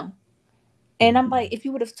town. And I'm like, if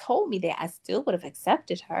you would have told me that, I still would have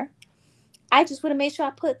accepted her. I just would have made sure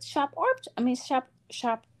I put sharp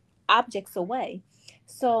objects away.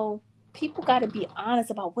 So people got to be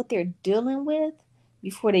honest about what they're dealing with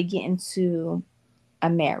before they get into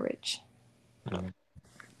a marriage. Mm.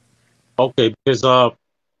 Okay, because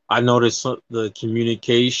I noticed the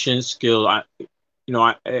communication skill.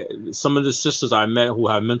 Some of the sisters I met who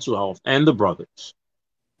have mental health and the brothers,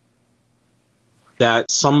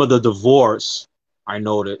 that some of the divorce I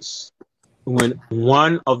noticed when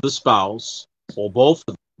one of the spouse or both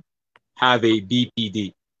of them have a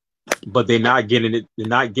BPD, but they're not getting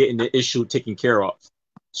the issue taken care of.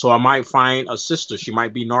 So I might find a sister, she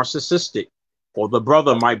might be narcissistic, or the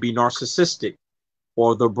brother might be narcissistic,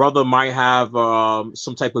 or the brother might have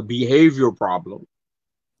some type of behavior problem.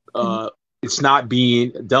 Mhm. It's not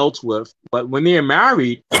being dealt with. But when they're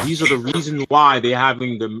married, these are the reasons why they're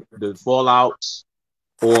having the fallouts,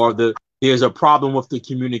 or there's a problem with the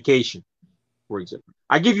communication. For example,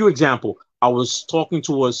 I give you an example. I was talking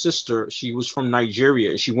to a sister. She was from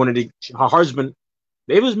Nigeria. She wanted her husband.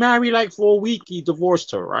 They was married like for a week. He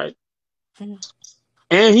divorced her, right? Mhm.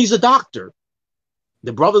 And he's a doctor.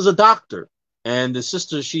 The brother's a doctor, and the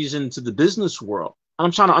sister, she's into the business world.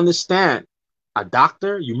 I'm trying to understand. A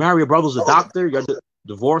doctor, you marry a brother's a doctor. You got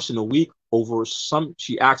divorced in a week over some.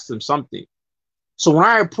 She asked him something. So when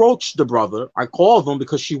I approached the brother, I called him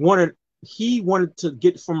because he wanted to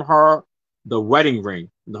get from her the wedding ring,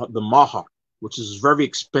 the mahar, which is a very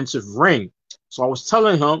expensive ring. So I was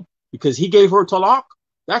telling him, because he gave her talaq,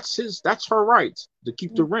 that's her right to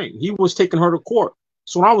keep the ring. He was taking her to court.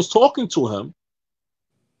 So when I was talking to him,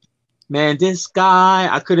 man, this guy,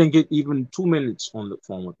 I couldn't get even 2 minutes on the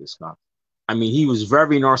phone with this guy. I mean, he was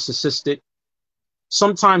very narcissistic.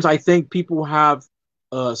 Sometimes I think people have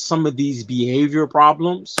some of these behavior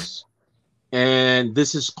problems, and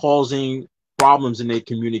this is causing problems in their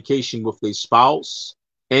communication with their spouse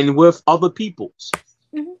and with other peoples.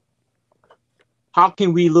 Mhm. How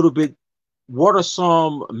can we a little bit, what are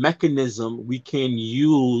some mechanism we can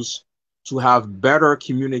use to have better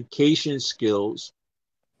communication skills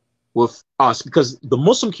with us? Because the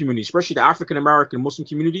Muslim community, especially the African American Muslim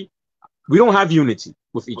community, we don't have unity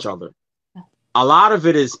with each other. A lot of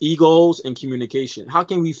it is egos and communication. How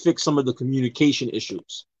can we fix some of the communication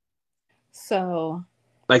issues? So,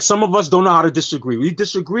 Like some of us don't know how to disagree. We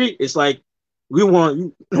disagree. It's like we don't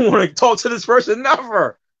want to talk to this person.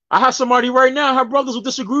 Never. I have somebody right now. I have brothers who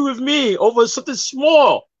disagree with me over something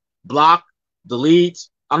small. Block, delete.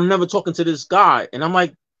 I'm never talking to this guy. And I'm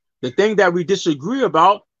like, the thing that we disagree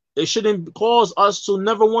about, it shouldn't cause us to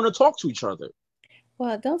never want to talk to each other.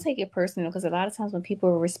 well, don't take it personal, because a lot of times when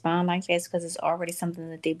people respond like that, it's because it's already something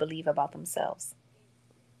that they believe about themselves.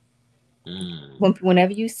 Mm.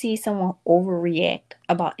 Whenever you see someone overreact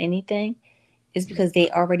about anything, it's because they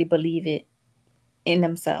already believe it in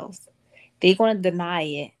themselves. They're going to deny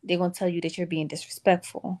it. They're going to tell you that you're being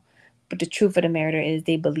disrespectful. But the truth of the matter is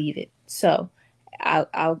they believe it. So I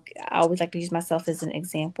always like to use myself as an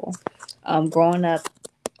example. Growing up,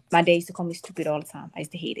 my dad used to call me stupid all the time. I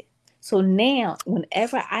used to hate it. So now,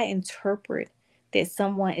 whenever I interpret that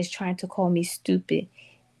someone is trying to call me stupid,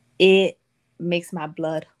 it makes my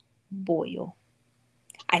blood boil.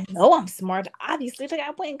 I know I'm smart. Obviously, like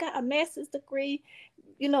I went and got a master's degree,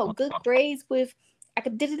 good grades with, I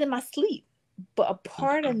could did it in my sleep. But a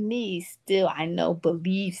part of me still, I know,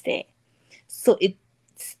 believes that. So it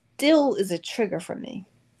still is a trigger for me.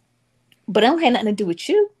 But it don't have nothing to do with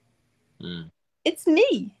you. Mm. It's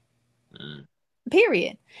me. Mm.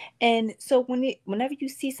 Period. And so whenever you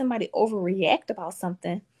see somebody overreact about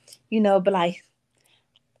something, but like,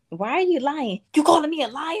 why are you lying? You calling me a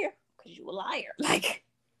liar? Because you a liar. Like,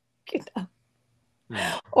 you know.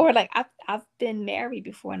 Mm. Or like I've been married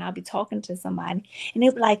before and I'll be talking to somebody and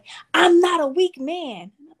they'll be like, I'm not a weak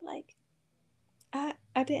man. And I'm like,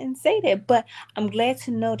 I didn't say that, but I'm glad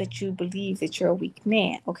to know that you believe that you're a weak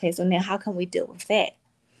man. Okay, so now how can we deal with that?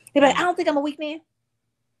 They're like, I don't think I'm a weak man.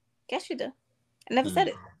 Yes, you do. I never said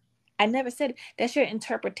it. I never said it. That's your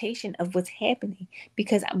interpretation of what's happening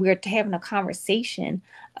because we're having a conversation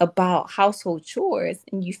about household chores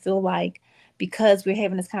and you feel like because we're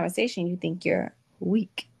having this conversation, you think you're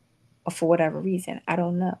weak or for whatever reason. I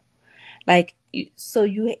don't know. Like,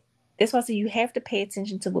 that's why I say you have to pay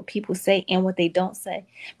attention to what people say and what they don't say.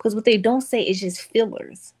 Because what they don't say is just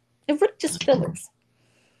fillers. It's really just fillers.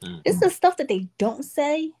 It's the stuff that they don't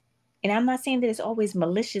say. And I'm not saying that it's always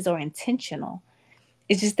malicious or intentional.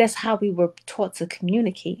 It's just that's how we were taught to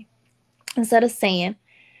communicate. Instead of saying,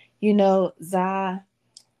 Zah,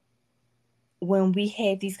 when we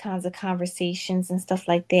have these kinds of conversations and stuff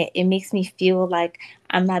like that, it makes me feel like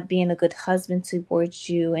I'm not being a good husband towards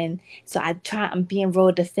you. And so I'm being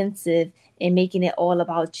real defensive and making it all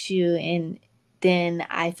about you. And then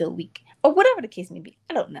I feel weak or whatever the case may be.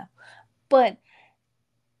 I don't know. But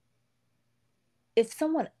if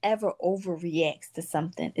someone ever overreacts to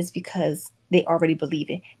something, it's because they already believe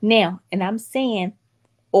it. Now, and I'm saying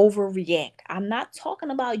overreact. I'm not talking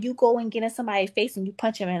about you go and get in somebody's face and you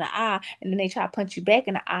punch them in the eye and then they try to punch you back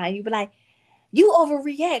in the eye and you be like, you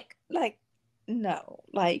overreact. Like, no,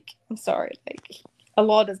 like, I'm sorry. Like,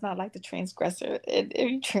 Allah does not like the transgressor. And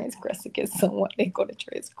if you transgress against someone, they're going to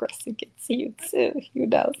transgress against you too,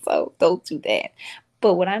 so don't do that.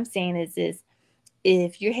 But what I'm saying is this,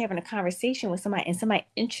 if you're having a conversation with somebody and somebody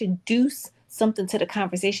introduce something to the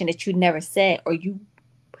conversation that you never said or you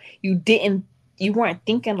weren't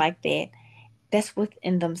thinking like that, that's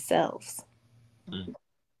within themselves.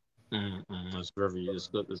 That's it's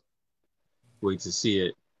good. It's a way to see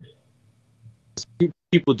it.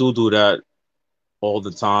 People do that all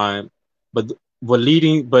the time, but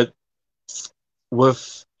but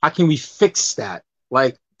with how can we fix that?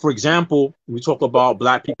 Like, for example, we talk about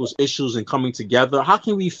Black people's issues and coming together. How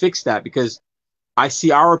can we fix that? Because I see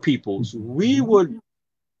our peoples, we would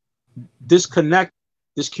disconnect,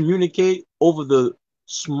 discommunicate over the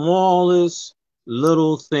smallest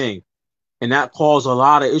little thing. And that caused a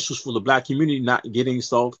lot of issues for the Black community, not getting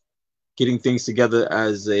things together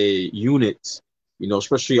as a unit.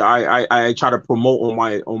 Especially I try to promote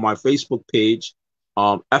on my Facebook page,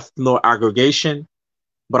 ethno aggregation.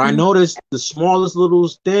 But I noticed the smallest little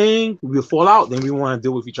thing, we fall out, then we want to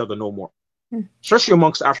deal with each other no more. Especially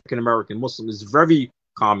amongst African American Muslims, it's very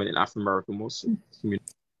common in African American Muslim community.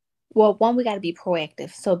 Well, one, we got to be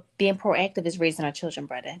proactive. So being proactive is raising our children,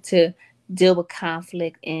 brother, to deal with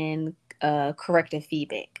conflict and corrective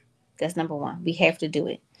feedback. That's number one. We have to do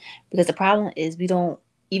it because the problem is we don't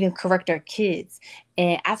even correct our kids.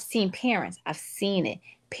 And I've seen I've seen it.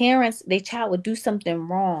 Parents, their child would do something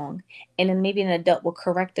wrong, and then maybe an adult will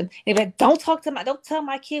correct them. They're like, don't tell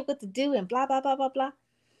my kid what to do, and blah blah blah blah blah.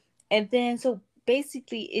 And then so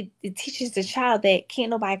basically it teaches the child that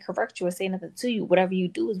can't nobody correct you or say nothing to you. Whatever you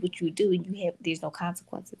do is what you do, and there's no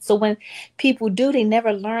consequences. So when people do, they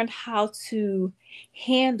never learn how to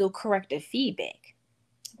handle corrective feedback.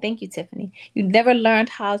 Thank you, Tiffany. You never learned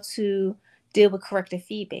how to deal with corrective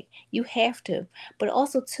feedback. You have to, but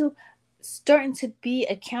also too, starting to be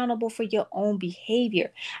accountable for your own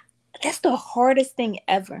behavior. That's the hardest thing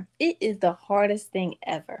ever. It is the hardest thing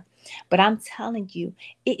ever. But I'm telling you,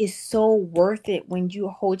 it is so worth it when you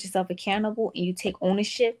hold yourself accountable and you take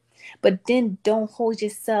ownership, but then don't hold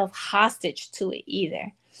yourself hostage to it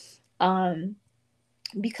either.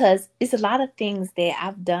 Because it's a lot of things that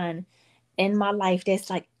I've done in my life that's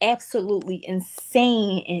like absolutely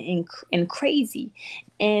insane and crazy.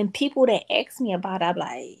 And people that ask me about it, I'm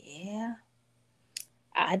like, yeah,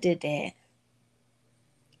 I did that.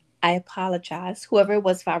 I apologize. Whoever it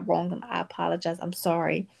was, if I'm wrong, I apologize. I'm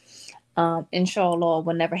sorry. Inshallah,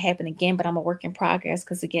 will never happen again, but I'm a work in progress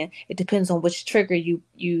because again, it depends on which trigger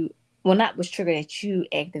you well, not which trigger that you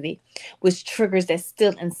activate, which triggers that's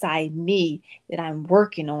still inside me that I'm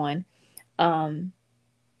working on. Um,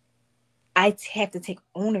 I have to take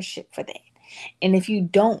ownership for that. And if you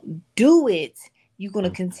don't do it, you're going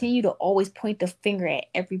to continue to always point the finger at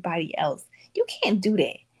everybody else. You can't do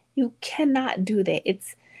that. You cannot do that.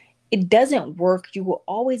 It doesn't work. You will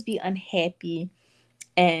always be unhappy.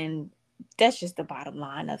 And that's just the bottom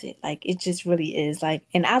line of it. Like, it just really is. Like,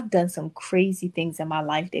 and I've done some crazy things in my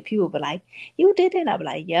life that people be like, you did it? I'll be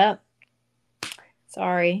like, yep,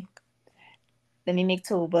 sorry. Let me make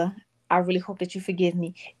Toba. I really hope that you forgive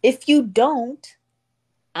me. If you don't,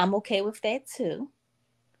 I'm okay with that too.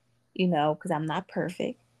 You know, because I'm not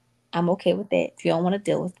perfect. I'm okay with that. If you don't want to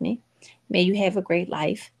deal with me, may you have a great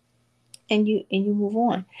life, and you move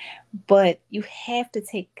on. But you have to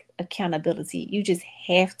take accountability. You just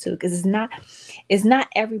have to, because it's not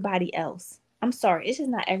everybody else. I'm sorry, it's just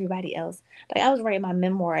not everybody else. Like, I was writing my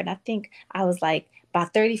memoir, and I think I was like, by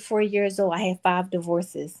 34 years old, I had 5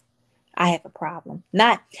 divorces. I have a problem.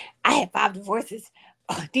 Not, I had 5 divorces.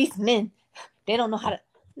 Oh, these men, they don't know how to.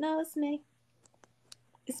 No, it's me.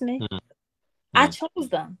 It's me. I chose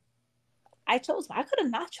them. I chose them. I could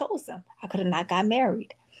have not chose them. I could have not got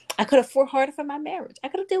married. I could have fought harder for my marriage. I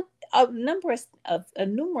could have done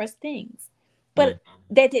numerous things, but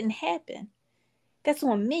that didn't happen. That's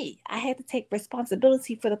on me. I had to take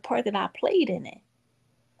responsibility for the part that I played in it.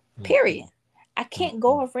 Period. I can't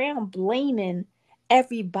go around blaming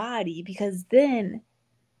everybody, because then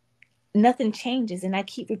nothing changes and I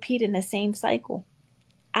keep repeating the same cycle.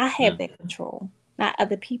 I have that control, not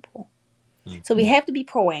other people. So we have to be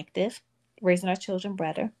proactive, raising our children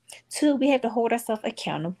better. 2, we have to hold ourselves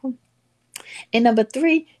accountable. And number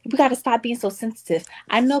 3, we got to stop being so sensitive.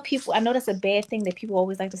 I know that's a bad thing that people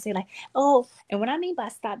always like to say, like, oh, and what I mean by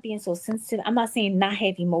stop being so sensitive, I'm not saying not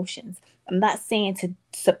have emotions. I'm not saying to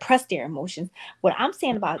suppress their emotions. What I'm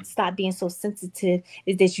saying about stop being so sensitive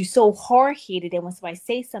is that you're so hard-headed that when somebody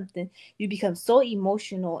says something, you become so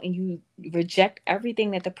emotional and you reject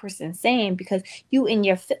everything that the person's saying because you in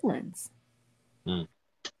your feelings.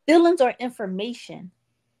 Feelings are information.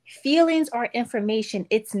 Feelings are information.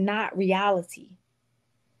 It's not reality.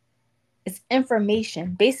 It's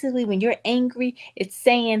information. Basically, when you're angry, it's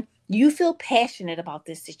saying you feel passionate about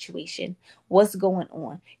this situation. What's going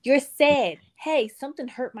on? You're sad. Hey, something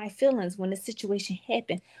hurt my feelings when the situation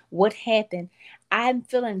happened. What happened? I'm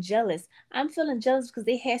feeling jealous. I'm feeling jealous because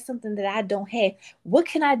they had something that I don't have. What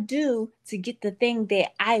can I do to get the thing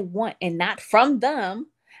that I want and not from them?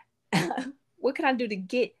 What can I do to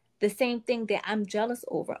get the same thing that I'm jealous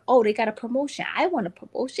over? Oh, they got a promotion. I want a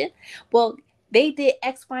promotion. Well, they did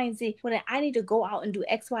X, Y, and Z. Well, then I need to go out and do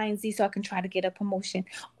X, Y, and Z so I can try to get a promotion.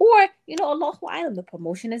 Or, Allahu Alam, the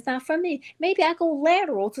promotion is not for me. Maybe I go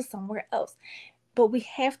lateral to somewhere else. But we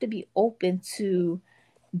have to be open to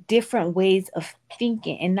different ways of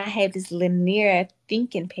thinking and not have this linear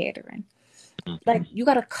thinking pattern. Like, you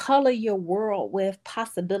got to color your world with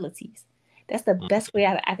possibilities. That's the best way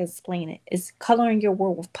I can explain it, is coloring your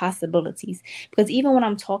world with possibilities. Because even when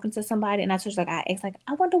I'm talking to somebody and I ask, like,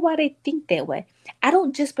 I wonder why they think that way. I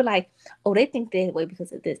don't just be like, oh, they think that way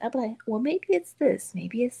because of this. I be like, well, maybe it's this,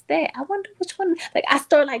 maybe it's that. I wonder which one. Like, I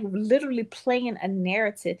start like literally playing a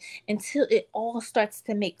narrative until it all starts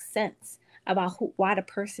to make sense about why the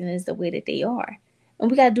person is the way that they are.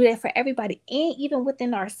 And we got to do that for everybody, and even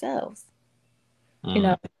within ourselves.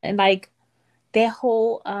 And like that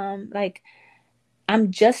whole like,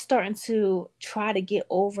 I'm just starting to try to get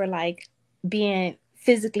over like being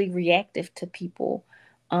physically reactive to people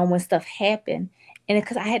when stuff happened. And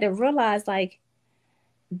because I had to realize, like,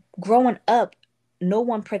 growing up, no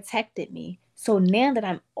one protected me. So now that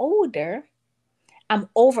I'm older, I'm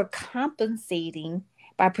overcompensating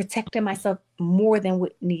by protecting myself more than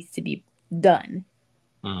what needs to be done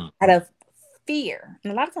out of fear.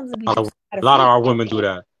 And a lot of times we do a lot of our women do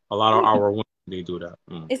that. A lot of our women, they do that.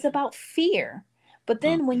 It's about fear. But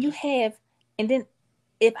then when you have, and then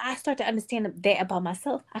if I start to understand that about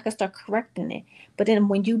myself, I can start correcting it. But then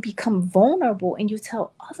when you become vulnerable and you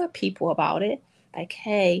tell other people about it, like,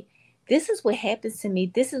 hey, this is what happens to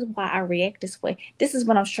me. This is why I react this way. This is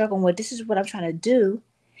what I'm struggling with. This is what I'm trying to do.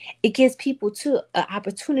 It gives people too an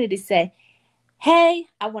opportunity to say, hey,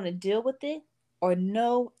 I want to deal with it. Or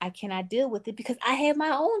no, I cannot deal with it because I have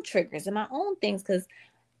my own triggers and my own things.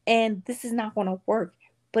 And this is not going to work.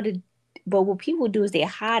 But what people do is they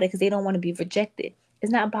hide it because they don't want to be rejected.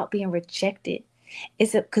 It's not about being rejected.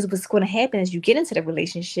 It's because what's going to happen is you get into the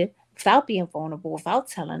relationship without being vulnerable, without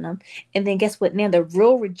telling them. And then guess what? Now the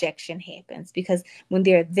real rejection happens because when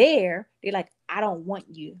they're there, they're like, I don't want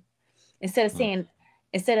you. Instead of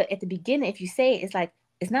at the beginning, if you say it, it's like,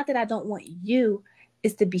 It's not that I don't want you,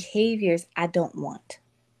 it's the behaviors I don't want.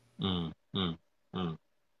 Mm, mm, mm,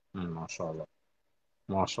 mashallah.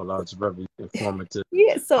 Mashallah, it's very informative.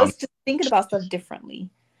 Yeah, so Um, it's just thinking about stuff differently.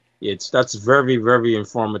 that's very, very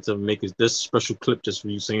informative. Making this special clip just for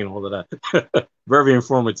you saying all of that. Very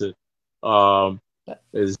informative. Um, But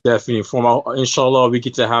it's definitely informative. Inshallah, we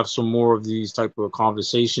get to have some more of these type of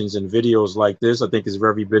conversations and videos like this. I think is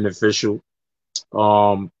very beneficial.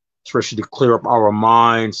 Um, Especially to clear up our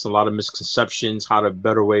minds, a lot of misconceptions, how to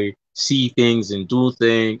better way see things and do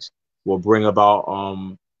things will bring about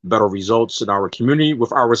better results in our community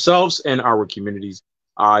with ourselves and our communities.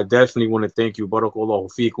 I definitely want to thank you,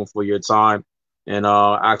 Barakallahu Feekum, for your time and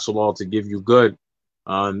ask Allah to give you good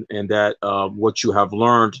and that what you have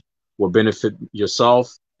learned will benefit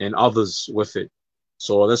yourself and others with it.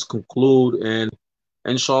 So let's conclude and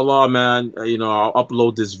inshallah, man, I'll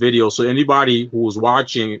upload this video. So anybody who's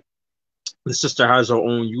watching, the sister has her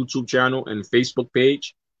own YouTube channel and Facebook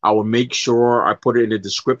page. I will make sure I put it in the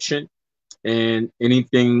description and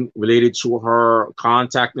anything related to her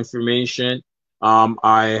contact information.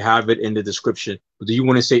 I have it in the description. Do you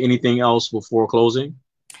want to say anything else before closing?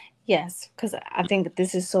 yes, because I think that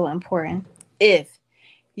this is so important. If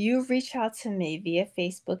you reach out to me via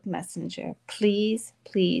Facebook Messenger, please,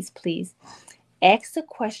 please, please ask a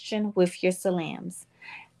question with your salams.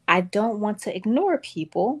 I don't want to ignore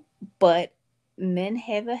people, but men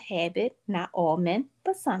have a habit, not all men,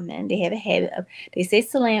 but some men, they have a habit of, they say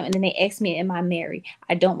salam and then they ask me, am I married?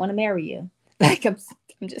 I don't want to marry you. Like, I'm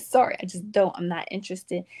just sorry. I just don't. I'm not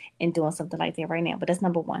interested in doing something like that right now. But that's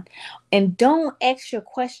number one. And don't ask your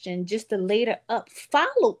question just to later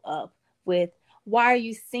follow up with, why are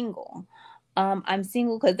you single? I'm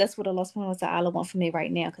single because that's what Allah subhanahu wa ta'ala want for me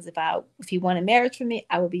right now. Because if he wanted marriage for me,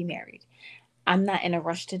 I would be married. I'm not in a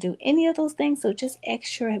rush to do any of those things. So just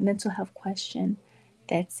ask your mental health question.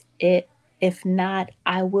 That's it. If not,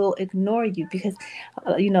 I will ignore you because,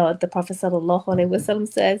 the Prophet sallallahu alaihi wasallam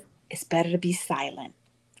says it's better to be silent.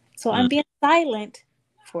 So I'm Mm. being silent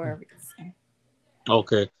for a reason.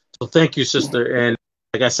 Okay. So thank you, sister. And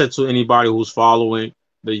like I said to anybody who's following,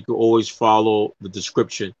 that you can always follow the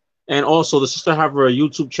description. And also, the sister have her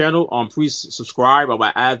YouTube channel. Please subscribe. I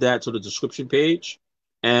will add that to the description page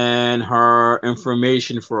and her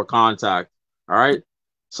information for a contact. All right.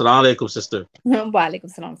 Assalamu alaikum, sister. Wa alaikum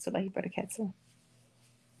salam wa rahmatullahi wa barakatuh.